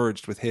courses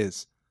converged with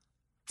his.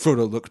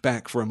 Frodo looked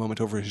back for a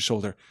moment over his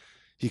shoulder.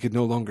 He could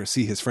no longer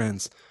see his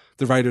friends.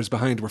 The riders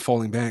behind were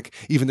falling back.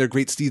 Even their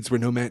great steeds were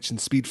no match in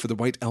speed for the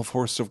white elf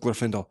horse of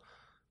Glorfindel.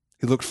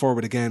 He looked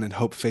forward again, and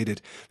hope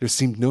faded. There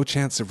seemed no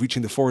chance of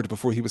reaching the ford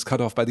before he was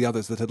cut off by the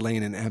others that had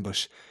lain in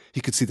ambush.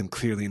 He could see them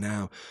clearly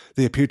now.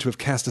 They appeared to have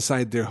cast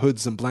aside their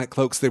hoods and black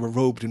cloaks. They were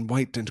robed in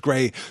white and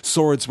grey.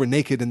 Swords were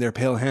naked in their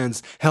pale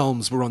hands.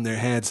 Helms were on their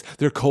heads.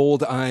 Their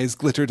cold eyes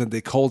glittered, and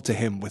they called to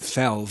him with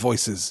fell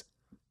voices.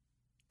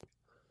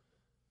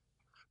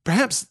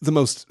 Perhaps the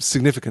most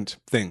significant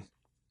thing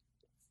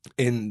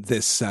in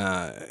this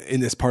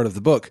part of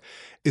the book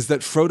is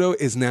that Frodo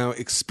is now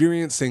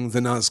experiencing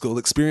the Nazgul,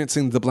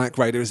 experiencing the Black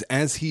Riders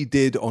as he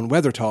did on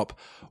Weathertop,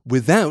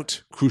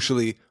 without,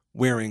 crucially,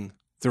 wearing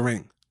the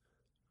ring.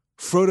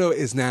 Frodo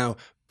is now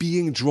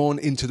being drawn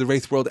into the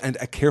Wraith world, and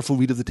a careful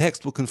read of the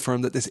text will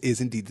confirm that this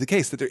is indeed the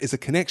case, that there is a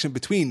connection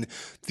between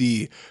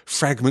the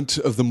fragment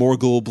of the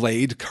Morgul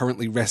blade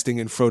currently resting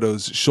in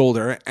Frodo's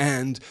shoulder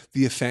and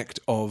the effect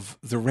of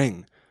the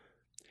ring.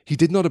 He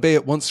did not obey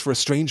at once, for a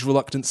strange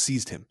reluctance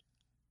seized him.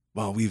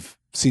 Well, we've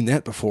seen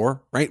that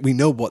before, right? We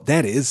know what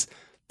that is.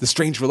 The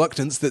strange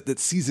reluctance that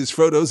seizes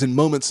Frodo's in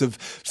moments of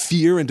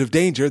fear and of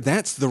danger,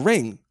 that's the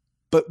ring.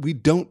 But we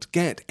don't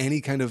get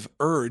any kind of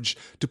urge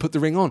to put the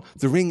ring on.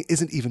 The ring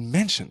isn't even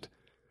mentioned.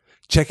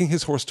 Checking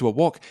his horse to a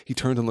walk, he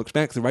turned and looked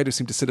back. The riders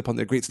seemed to sit upon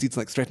their great steeds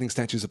like threatening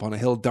statues upon a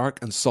hill,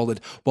 dark and solid,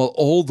 while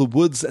all the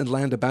woods and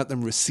land about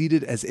them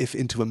receded as if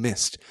into a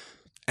mist.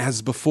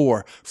 As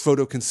before,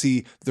 Frodo can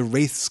see the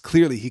wraiths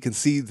clearly. He can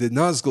see the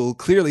Nazgul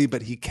clearly,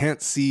 but he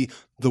can't see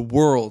the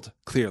world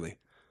clearly.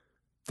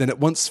 Then at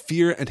once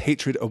fear and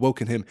hatred awoke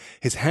in him.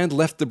 His hand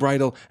left the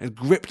bridle and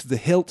gripped the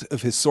hilt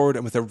of his sword,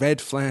 and with a red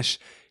flash,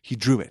 he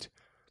drew it.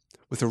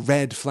 With a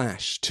red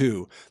flash,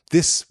 too.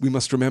 This, we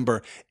must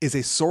remember, is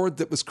a sword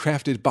that was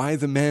crafted by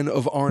the men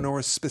of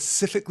Arnor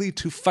specifically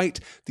to fight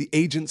the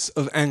agents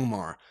of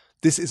Angmar.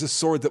 This is a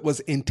sword that was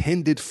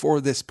intended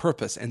for this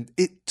purpose, and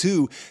it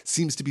too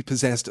seems to be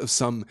possessed of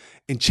some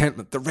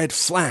enchantment. The red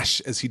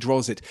flash, as he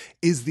draws it,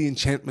 is the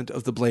enchantment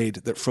of the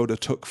blade that Frodo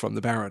took from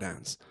the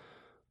Barrowdowns.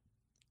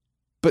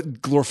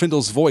 But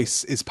Glorfindel's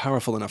voice is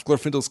powerful enough.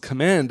 Glorfindel's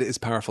command is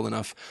powerful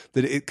enough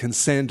that it can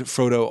send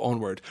Frodo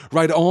onward.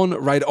 Ride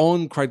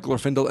on, cried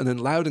Glorfindel, and then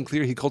loud and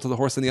clear he called to the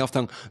horse in the elf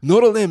tongue,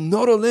 Norolim,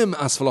 Norolim,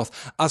 Asfaloth.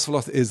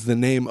 Asfaloth is the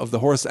name of the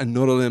horse, and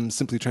Norolim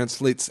simply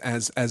translates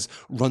as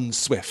run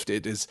swift.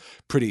 It is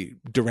pretty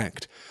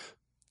direct.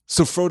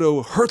 So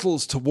Frodo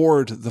hurtles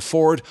toward the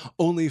ford,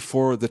 only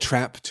for the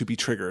trap to be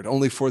triggered,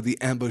 only for the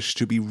ambush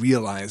to be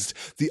realized.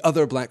 The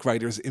other Black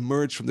Riders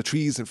emerge from the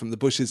trees and from the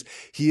bushes.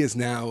 He is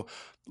now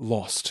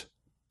lost.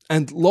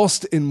 And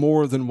lost in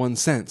more than one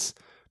sense,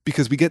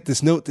 because we get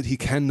this note that he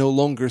can no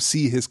longer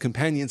see his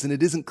companions, and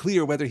it isn't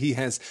clear whether he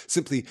has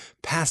simply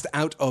passed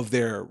out of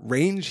their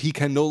range. He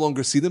can no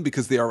longer see them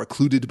because they are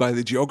occluded by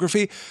the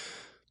geography.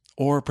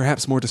 Or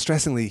perhaps more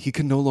distressingly, he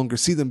can no longer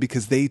see them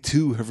because they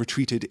too have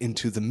retreated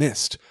into the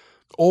mist.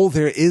 All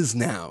there is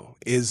now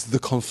is the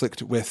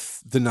conflict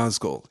with the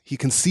Nazgul. He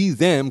can see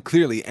them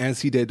clearly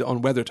as he did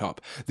on Weathertop.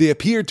 They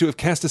appeared to have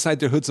cast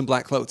aside their hoods and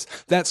black cloaks.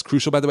 That's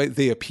crucial, by the way.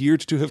 They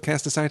appeared to have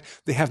cast aside.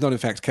 They have not, in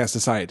fact, cast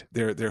aside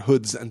their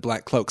hoods and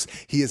black cloaks.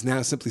 He is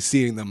now simply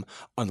seeing them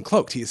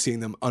uncloaked. He is seeing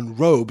them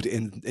unrobed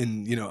in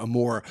a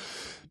more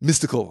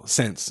mystical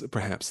sense,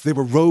 perhaps. They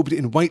were robed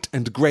in white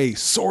and grey.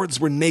 Swords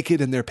were naked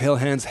in their pale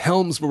hands.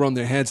 Helms were on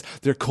their heads.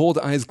 Their cold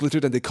eyes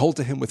glittered, and they called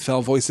to him with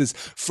fell voices.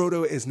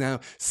 Frodo is now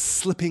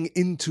slipping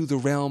into the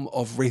realm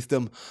of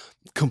Wraithdom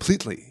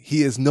completely.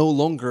 He is no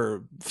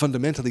longer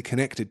fundamentally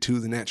connected to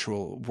the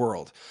natural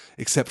world,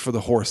 except for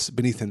the horse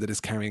beneath him that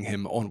is carrying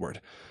him onward.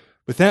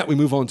 With that, we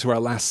move on to our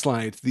last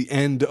slide, the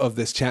end of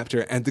this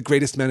chapter, and the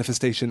greatest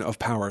manifestation of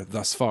power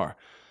thus far.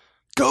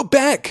 "Go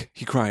back,"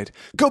 he cried.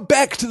 "Go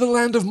back to the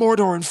land of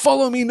Mordor and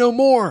follow me no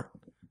more."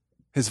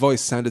 His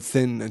voice sounded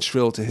thin and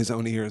shrill to his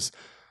own ears.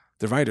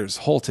 The riders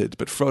halted,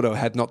 but Frodo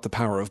had not the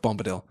power of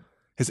Bombadil.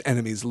 His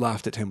enemies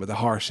laughed at him with a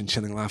harsh and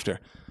chilling laughter.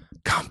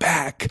 Come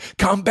back,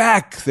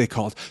 they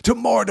called. "To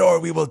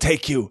Mordor we will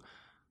take you."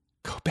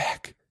 "Go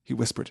back," he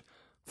whispered.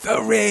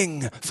 The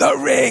ring,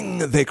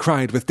 they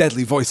cried with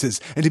deadly voices,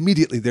 and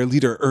immediately their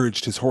leader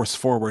urged his horse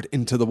forward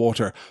into the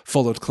water,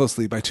 followed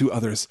closely by two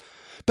others.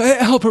 "By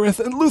Albereth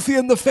and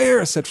Luthien the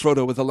Fair," said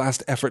Frodo with a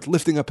last effort,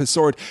 lifting up his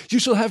sword, "you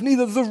shall have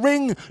neither the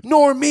ring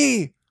nor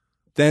me."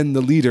 Then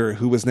the leader,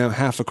 who was now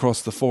half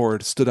across the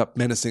ford, stood up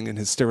menacing in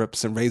his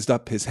stirrups and raised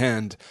up his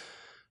hand.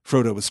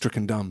 Frodo was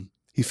stricken dumb.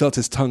 He felt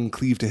his tongue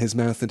cleave to his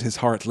mouth and his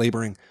heart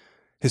labouring.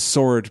 His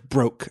sword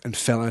broke and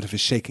fell out of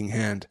his shaking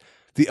hand.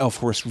 The elf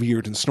horse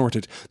reared and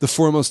snorted. The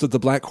foremost of the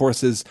black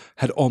horses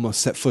had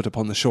almost set foot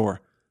upon the shore.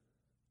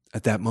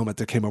 At that moment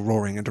there came a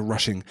roaring and a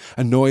rushing,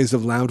 a noise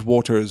of loud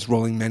waters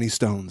rolling many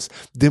stones.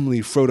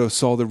 Dimly Frodo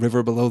saw the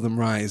river below them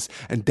rise,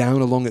 and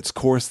down along its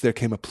course there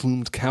came a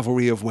plumed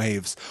cavalry of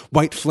waves.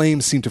 White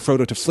flames seemed to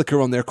Frodo to flicker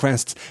on their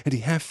crests, and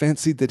he half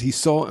fancied that he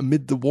saw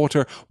amid the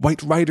water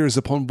white riders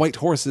upon white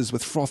horses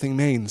with frothing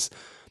manes.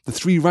 The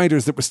three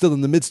riders that were still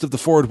in the midst of the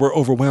ford were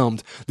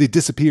overwhelmed. They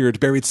disappeared,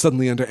 buried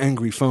suddenly under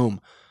angry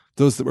foam.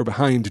 Those that were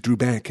behind drew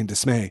back in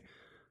dismay.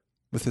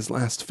 With his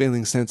last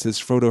failing senses,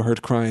 Frodo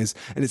heard cries,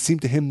 and it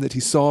seemed to him that he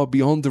saw,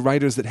 beyond the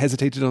riders that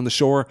hesitated on the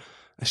shore,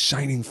 a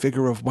shining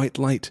figure of white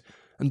light,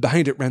 and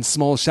behind it ran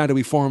small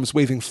shadowy forms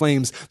waving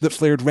flames that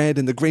flared red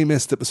in the grey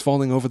mist that was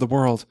falling over the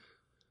world.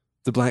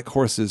 The black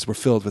horses were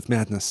filled with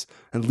madness,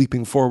 and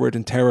leaping forward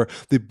in terror,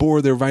 they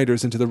bore their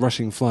riders into the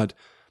rushing flood.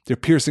 Their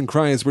piercing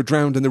cries were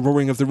drowned in the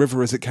roaring of the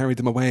river as it carried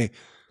them away.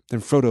 Then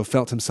Frodo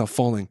felt himself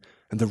falling,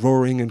 and the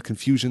roaring and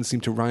confusion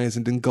seemed to rise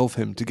and engulf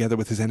him together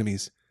with his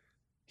enemies.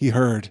 He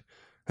heard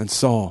and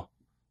saw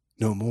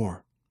no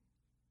more.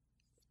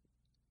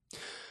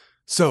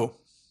 So,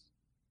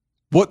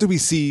 what do we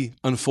see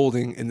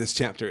unfolding in this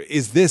chapter?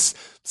 Is this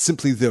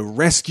simply the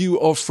rescue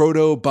of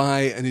Frodo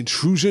by an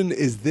intrusion?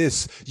 Is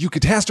this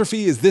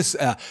eucatastrophe? Is this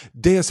a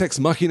Deus Ex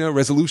Machina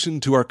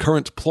resolution to our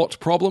current plot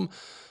problem?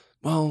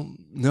 Well,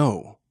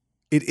 no.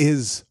 It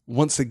is,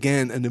 once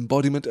again, an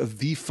embodiment of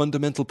the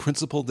fundamental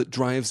principle that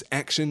drives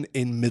action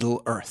in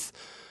Middle-earth.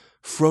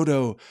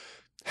 Frodo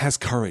has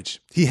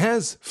courage. He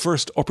has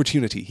first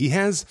opportunity. He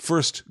has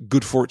first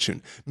good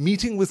fortune.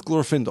 Meeting with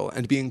Glorfindel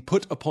and being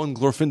put upon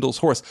Glorfindel's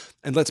horse.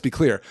 And let's be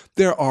clear,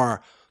 there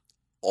are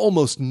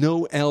almost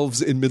no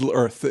elves in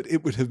Middle-earth that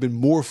it would have been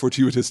more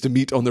fortuitous to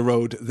meet on the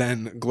road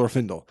than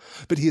Glorfindel.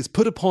 But he is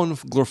put upon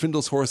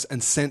Glorfindel's horse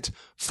and sent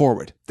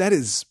forward. That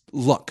is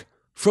luck.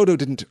 Frodo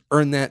didn't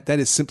earn that. That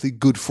is simply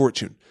good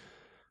fortune.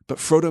 But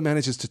Frodo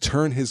manages to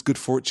turn his good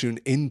fortune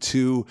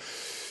into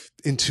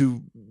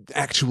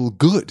actual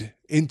good,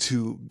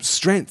 into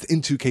strength,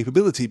 into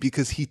capability,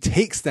 because he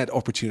takes that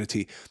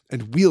opportunity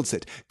and wields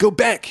it. "Go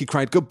back," he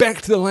cried. "Go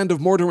back to the land of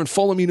Mordor and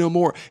follow me no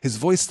more." His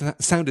voice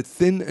sounded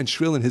thin and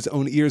shrill in his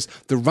own ears.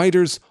 The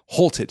riders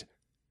halted,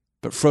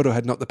 but Frodo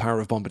had not the power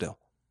of Bombadil.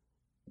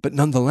 But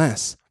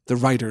nonetheless, the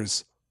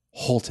riders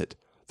halted.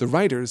 The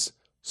riders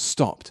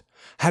stopped.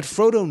 Had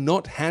Frodo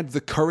not had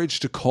the courage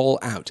to call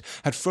out,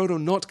 had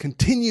Frodo not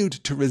continued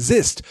to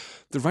resist,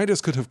 the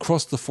riders could have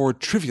crossed the ford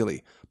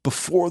trivially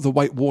before the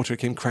white water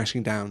came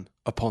crashing down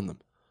upon them.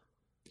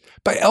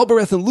 "By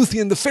Albereth and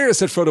Luthien the Fair,"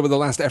 said Frodo with a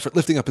last effort,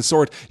 lifting up his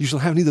sword, "you shall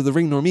have neither the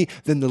ring nor me."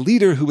 Then the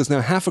leader, who was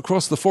now half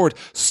across the ford,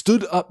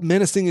 stood up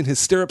menacing in his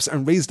stirrups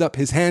and raised up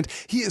his hand.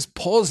 He is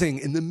pausing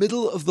in the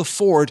middle of the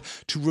ford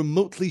to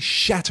remotely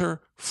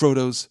shatter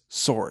Frodo's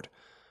sword.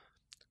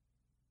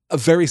 A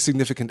very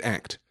significant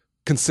act,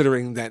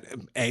 considering that,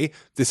 A,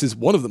 this is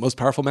one of the most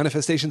powerful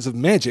manifestations of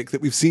magic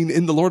that we've seen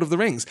in The Lord of the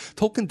Rings.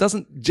 Tolkien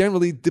doesn't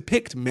generally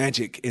depict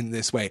magic in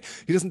this way.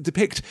 He doesn't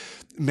depict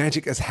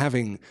magic as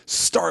having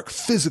stark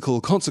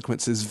physical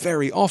consequences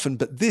very often,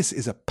 but this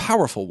is a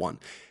powerful one.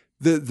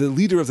 The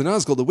leader of the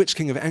Nazgul, the Witch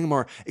King of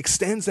Angmar,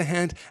 extends a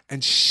hand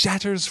and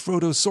shatters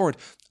Frodo's sword,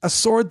 a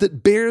sword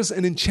that bears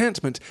an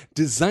enchantment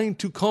designed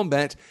to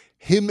combat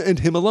him and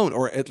him alone,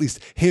 or at least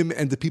him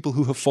and the people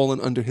who have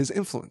fallen under his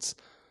influence.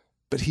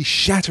 But he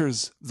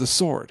shatters the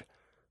sword.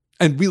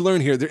 And we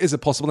learn here there is a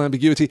possible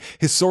ambiguity.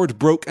 His sword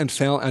broke and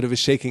fell out of his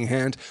shaking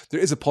hand. There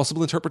is a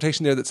possible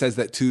interpretation there that says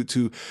that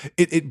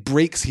it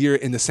breaks here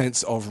in the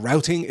sense of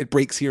routing. It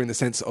breaks here in the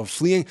sense of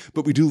fleeing.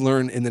 But we do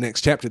learn in the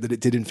next chapter that it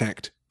did in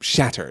fact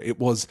shatter. It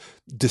was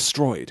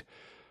destroyed.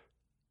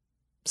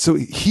 So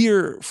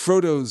here,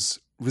 Frodo's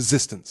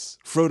resistance,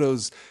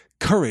 Frodo's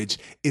courage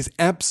is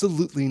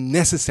absolutely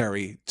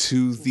necessary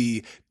to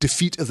the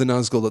defeat of the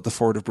Nazgul at the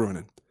Ford of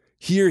Bruinen.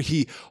 Here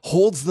he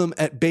holds them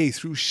at bay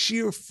through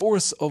sheer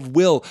force of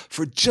will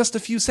for just a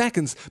few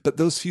seconds, but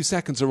those few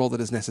seconds are all that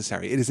is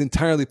necessary. It is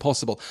entirely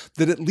possible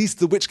that at least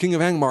the Witch King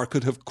of Angmar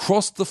could have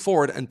crossed the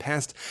ford and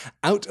passed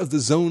out of the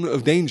zone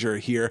of danger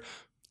here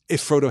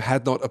if Frodo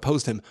had not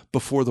opposed him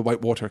before the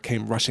white water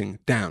came rushing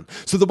down.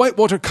 So the white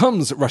water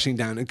comes rushing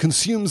down and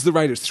consumes the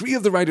riders. 3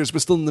 of the riders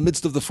were still in the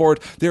midst of the ford.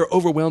 They are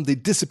overwhelmed. They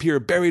disappear,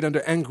 buried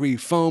under angry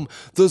foam.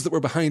 Those that were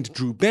behind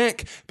drew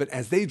back, but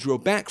as they drew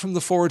back from the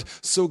ford,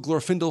 so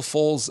Glorfindel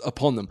falls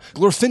upon them.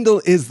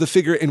 Glorfindel is the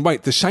figure in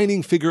white, the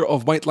shining figure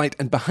of white light,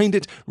 and behind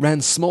it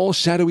ran small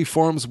shadowy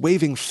forms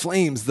waving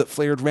flames that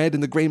flared red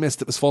in the grey mist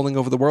that was falling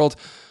over the world.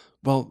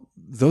 Well,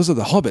 those are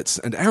the hobbits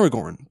and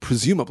Aragorn,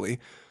 presumably.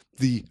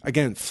 The,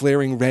 again,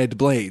 flaring red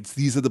blades.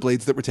 These are the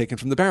blades that were taken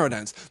from the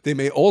Barrow-downs. They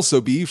may also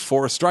be,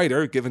 for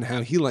Strider, given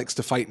how he likes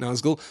to fight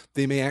Nazgul,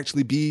 they may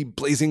actually be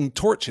blazing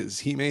torches.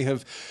 He may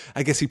have,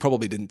 I guess he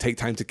probably didn't take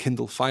time to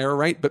kindle fire,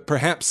 right? But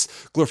perhaps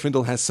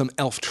Glorfindel has some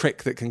elf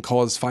trick that can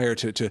cause fire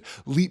to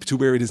leap to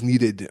where it is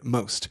needed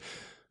most.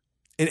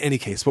 In any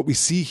case, what we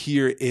see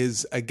here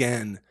is,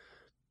 again,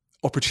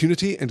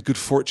 opportunity and good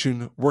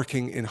fortune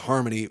working in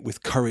harmony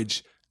with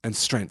courage and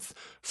strength.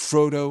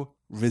 Frodo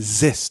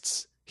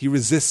resists. He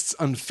resists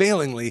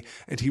unfailingly,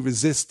 and he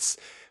resists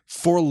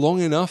for long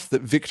enough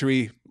that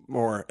victory,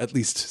 or at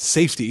least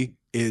safety,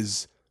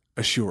 is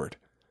assured.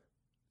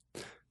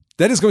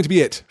 That is going to be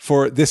it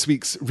for this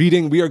week's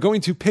reading. We are going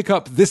to pick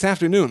up this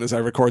afternoon as I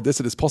record this.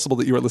 It is possible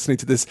that you are listening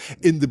to this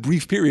in the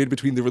brief period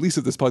between the release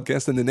of this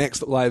podcast and the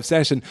next live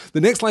session.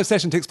 The next live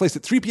session takes place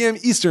at 3 p.m.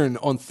 Eastern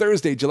on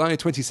Thursday, July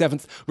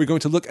 27th. We're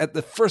going to look at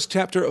the first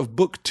chapter of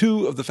Book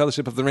 2 of The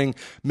Fellowship of the Ring,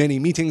 Many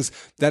Meetings.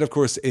 That, of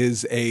course,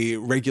 is a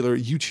regular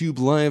YouTube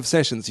live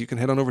session, so you can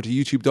head on over to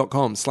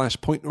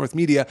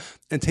youtube.com/PointNorthMedia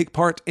and take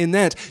part in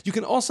that. You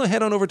can also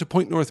head on over to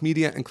Point North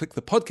Media and click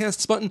the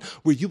podcasts button,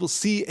 where you will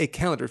see a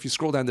calendar. If you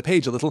scroll down the page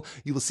a little,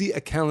 you will see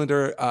a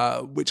calendar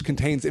which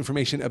contains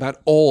information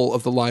about all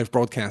of the live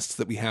broadcasts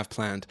that we have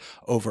planned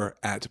over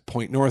at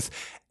Point North.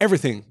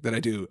 Everything that I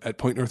do at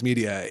Point North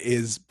Media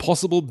is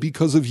possible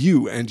because of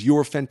you and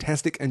your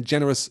fantastic and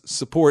generous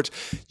support.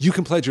 You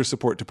can pledge your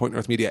support to Point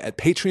North Media at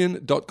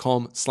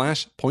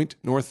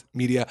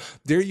patreon.com/PointNorthMedia.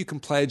 There you can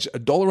pledge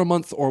 $1 a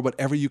month or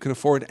whatever you can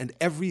afford, and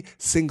every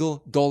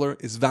single dollar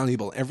is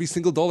valuable. Every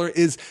single dollar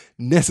is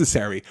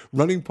necessary.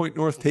 Running Point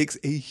North takes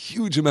a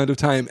huge amount of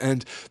time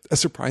and a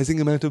surprising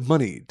amount of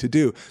money to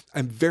do.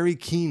 I'm very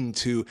keen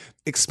to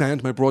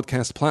expand my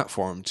broadcast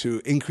platform,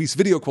 to increase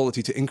video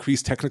quality, to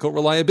increase technical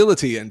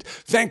reliability, and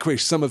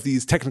vanquish some of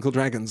these technical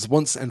dragons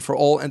once and for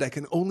all, and I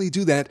can only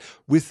do that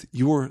with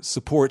your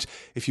support.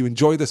 If you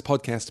enjoy this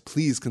podcast,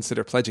 please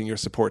consider pledging your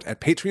support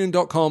at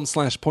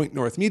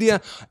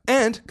patreon.com/PointNorthMedia,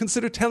 and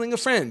consider telling a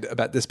friend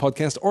about this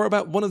podcast or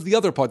about one of the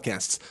other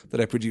podcasts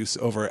that I produce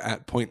over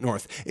at Point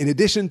North. In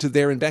addition to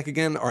There and Back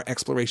Again, our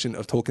exploration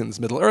of Tolkien's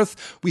Middle-earth,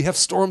 we have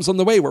Storms on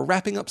the Way. We're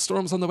wrapping up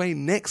Storms on the Way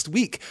next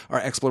week, our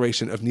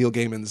exploration of Neil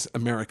Gaiman's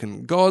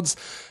American Gods,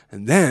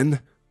 and then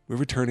we're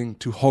returning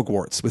to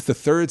Hogwarts with the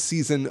 3rd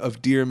season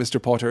of Dear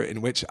Mr. Potter, in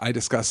which I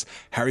discuss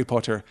Harry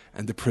Potter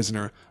and the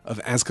Prisoner of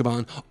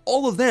Azkaban.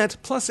 All of that,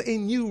 plus a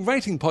new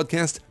writing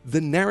podcast, The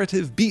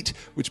Narrative Beat,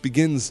 which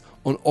begins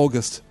on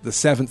August the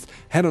 7th.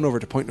 Head on over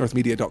to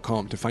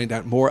pointnorthmedia.com to find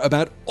out more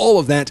about all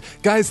of that.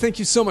 Guys, thank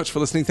you so much for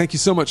listening. Thank you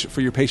so much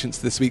for your patience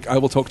this week. I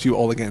will talk to you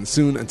all again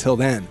soon. Until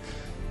then,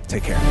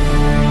 take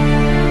care.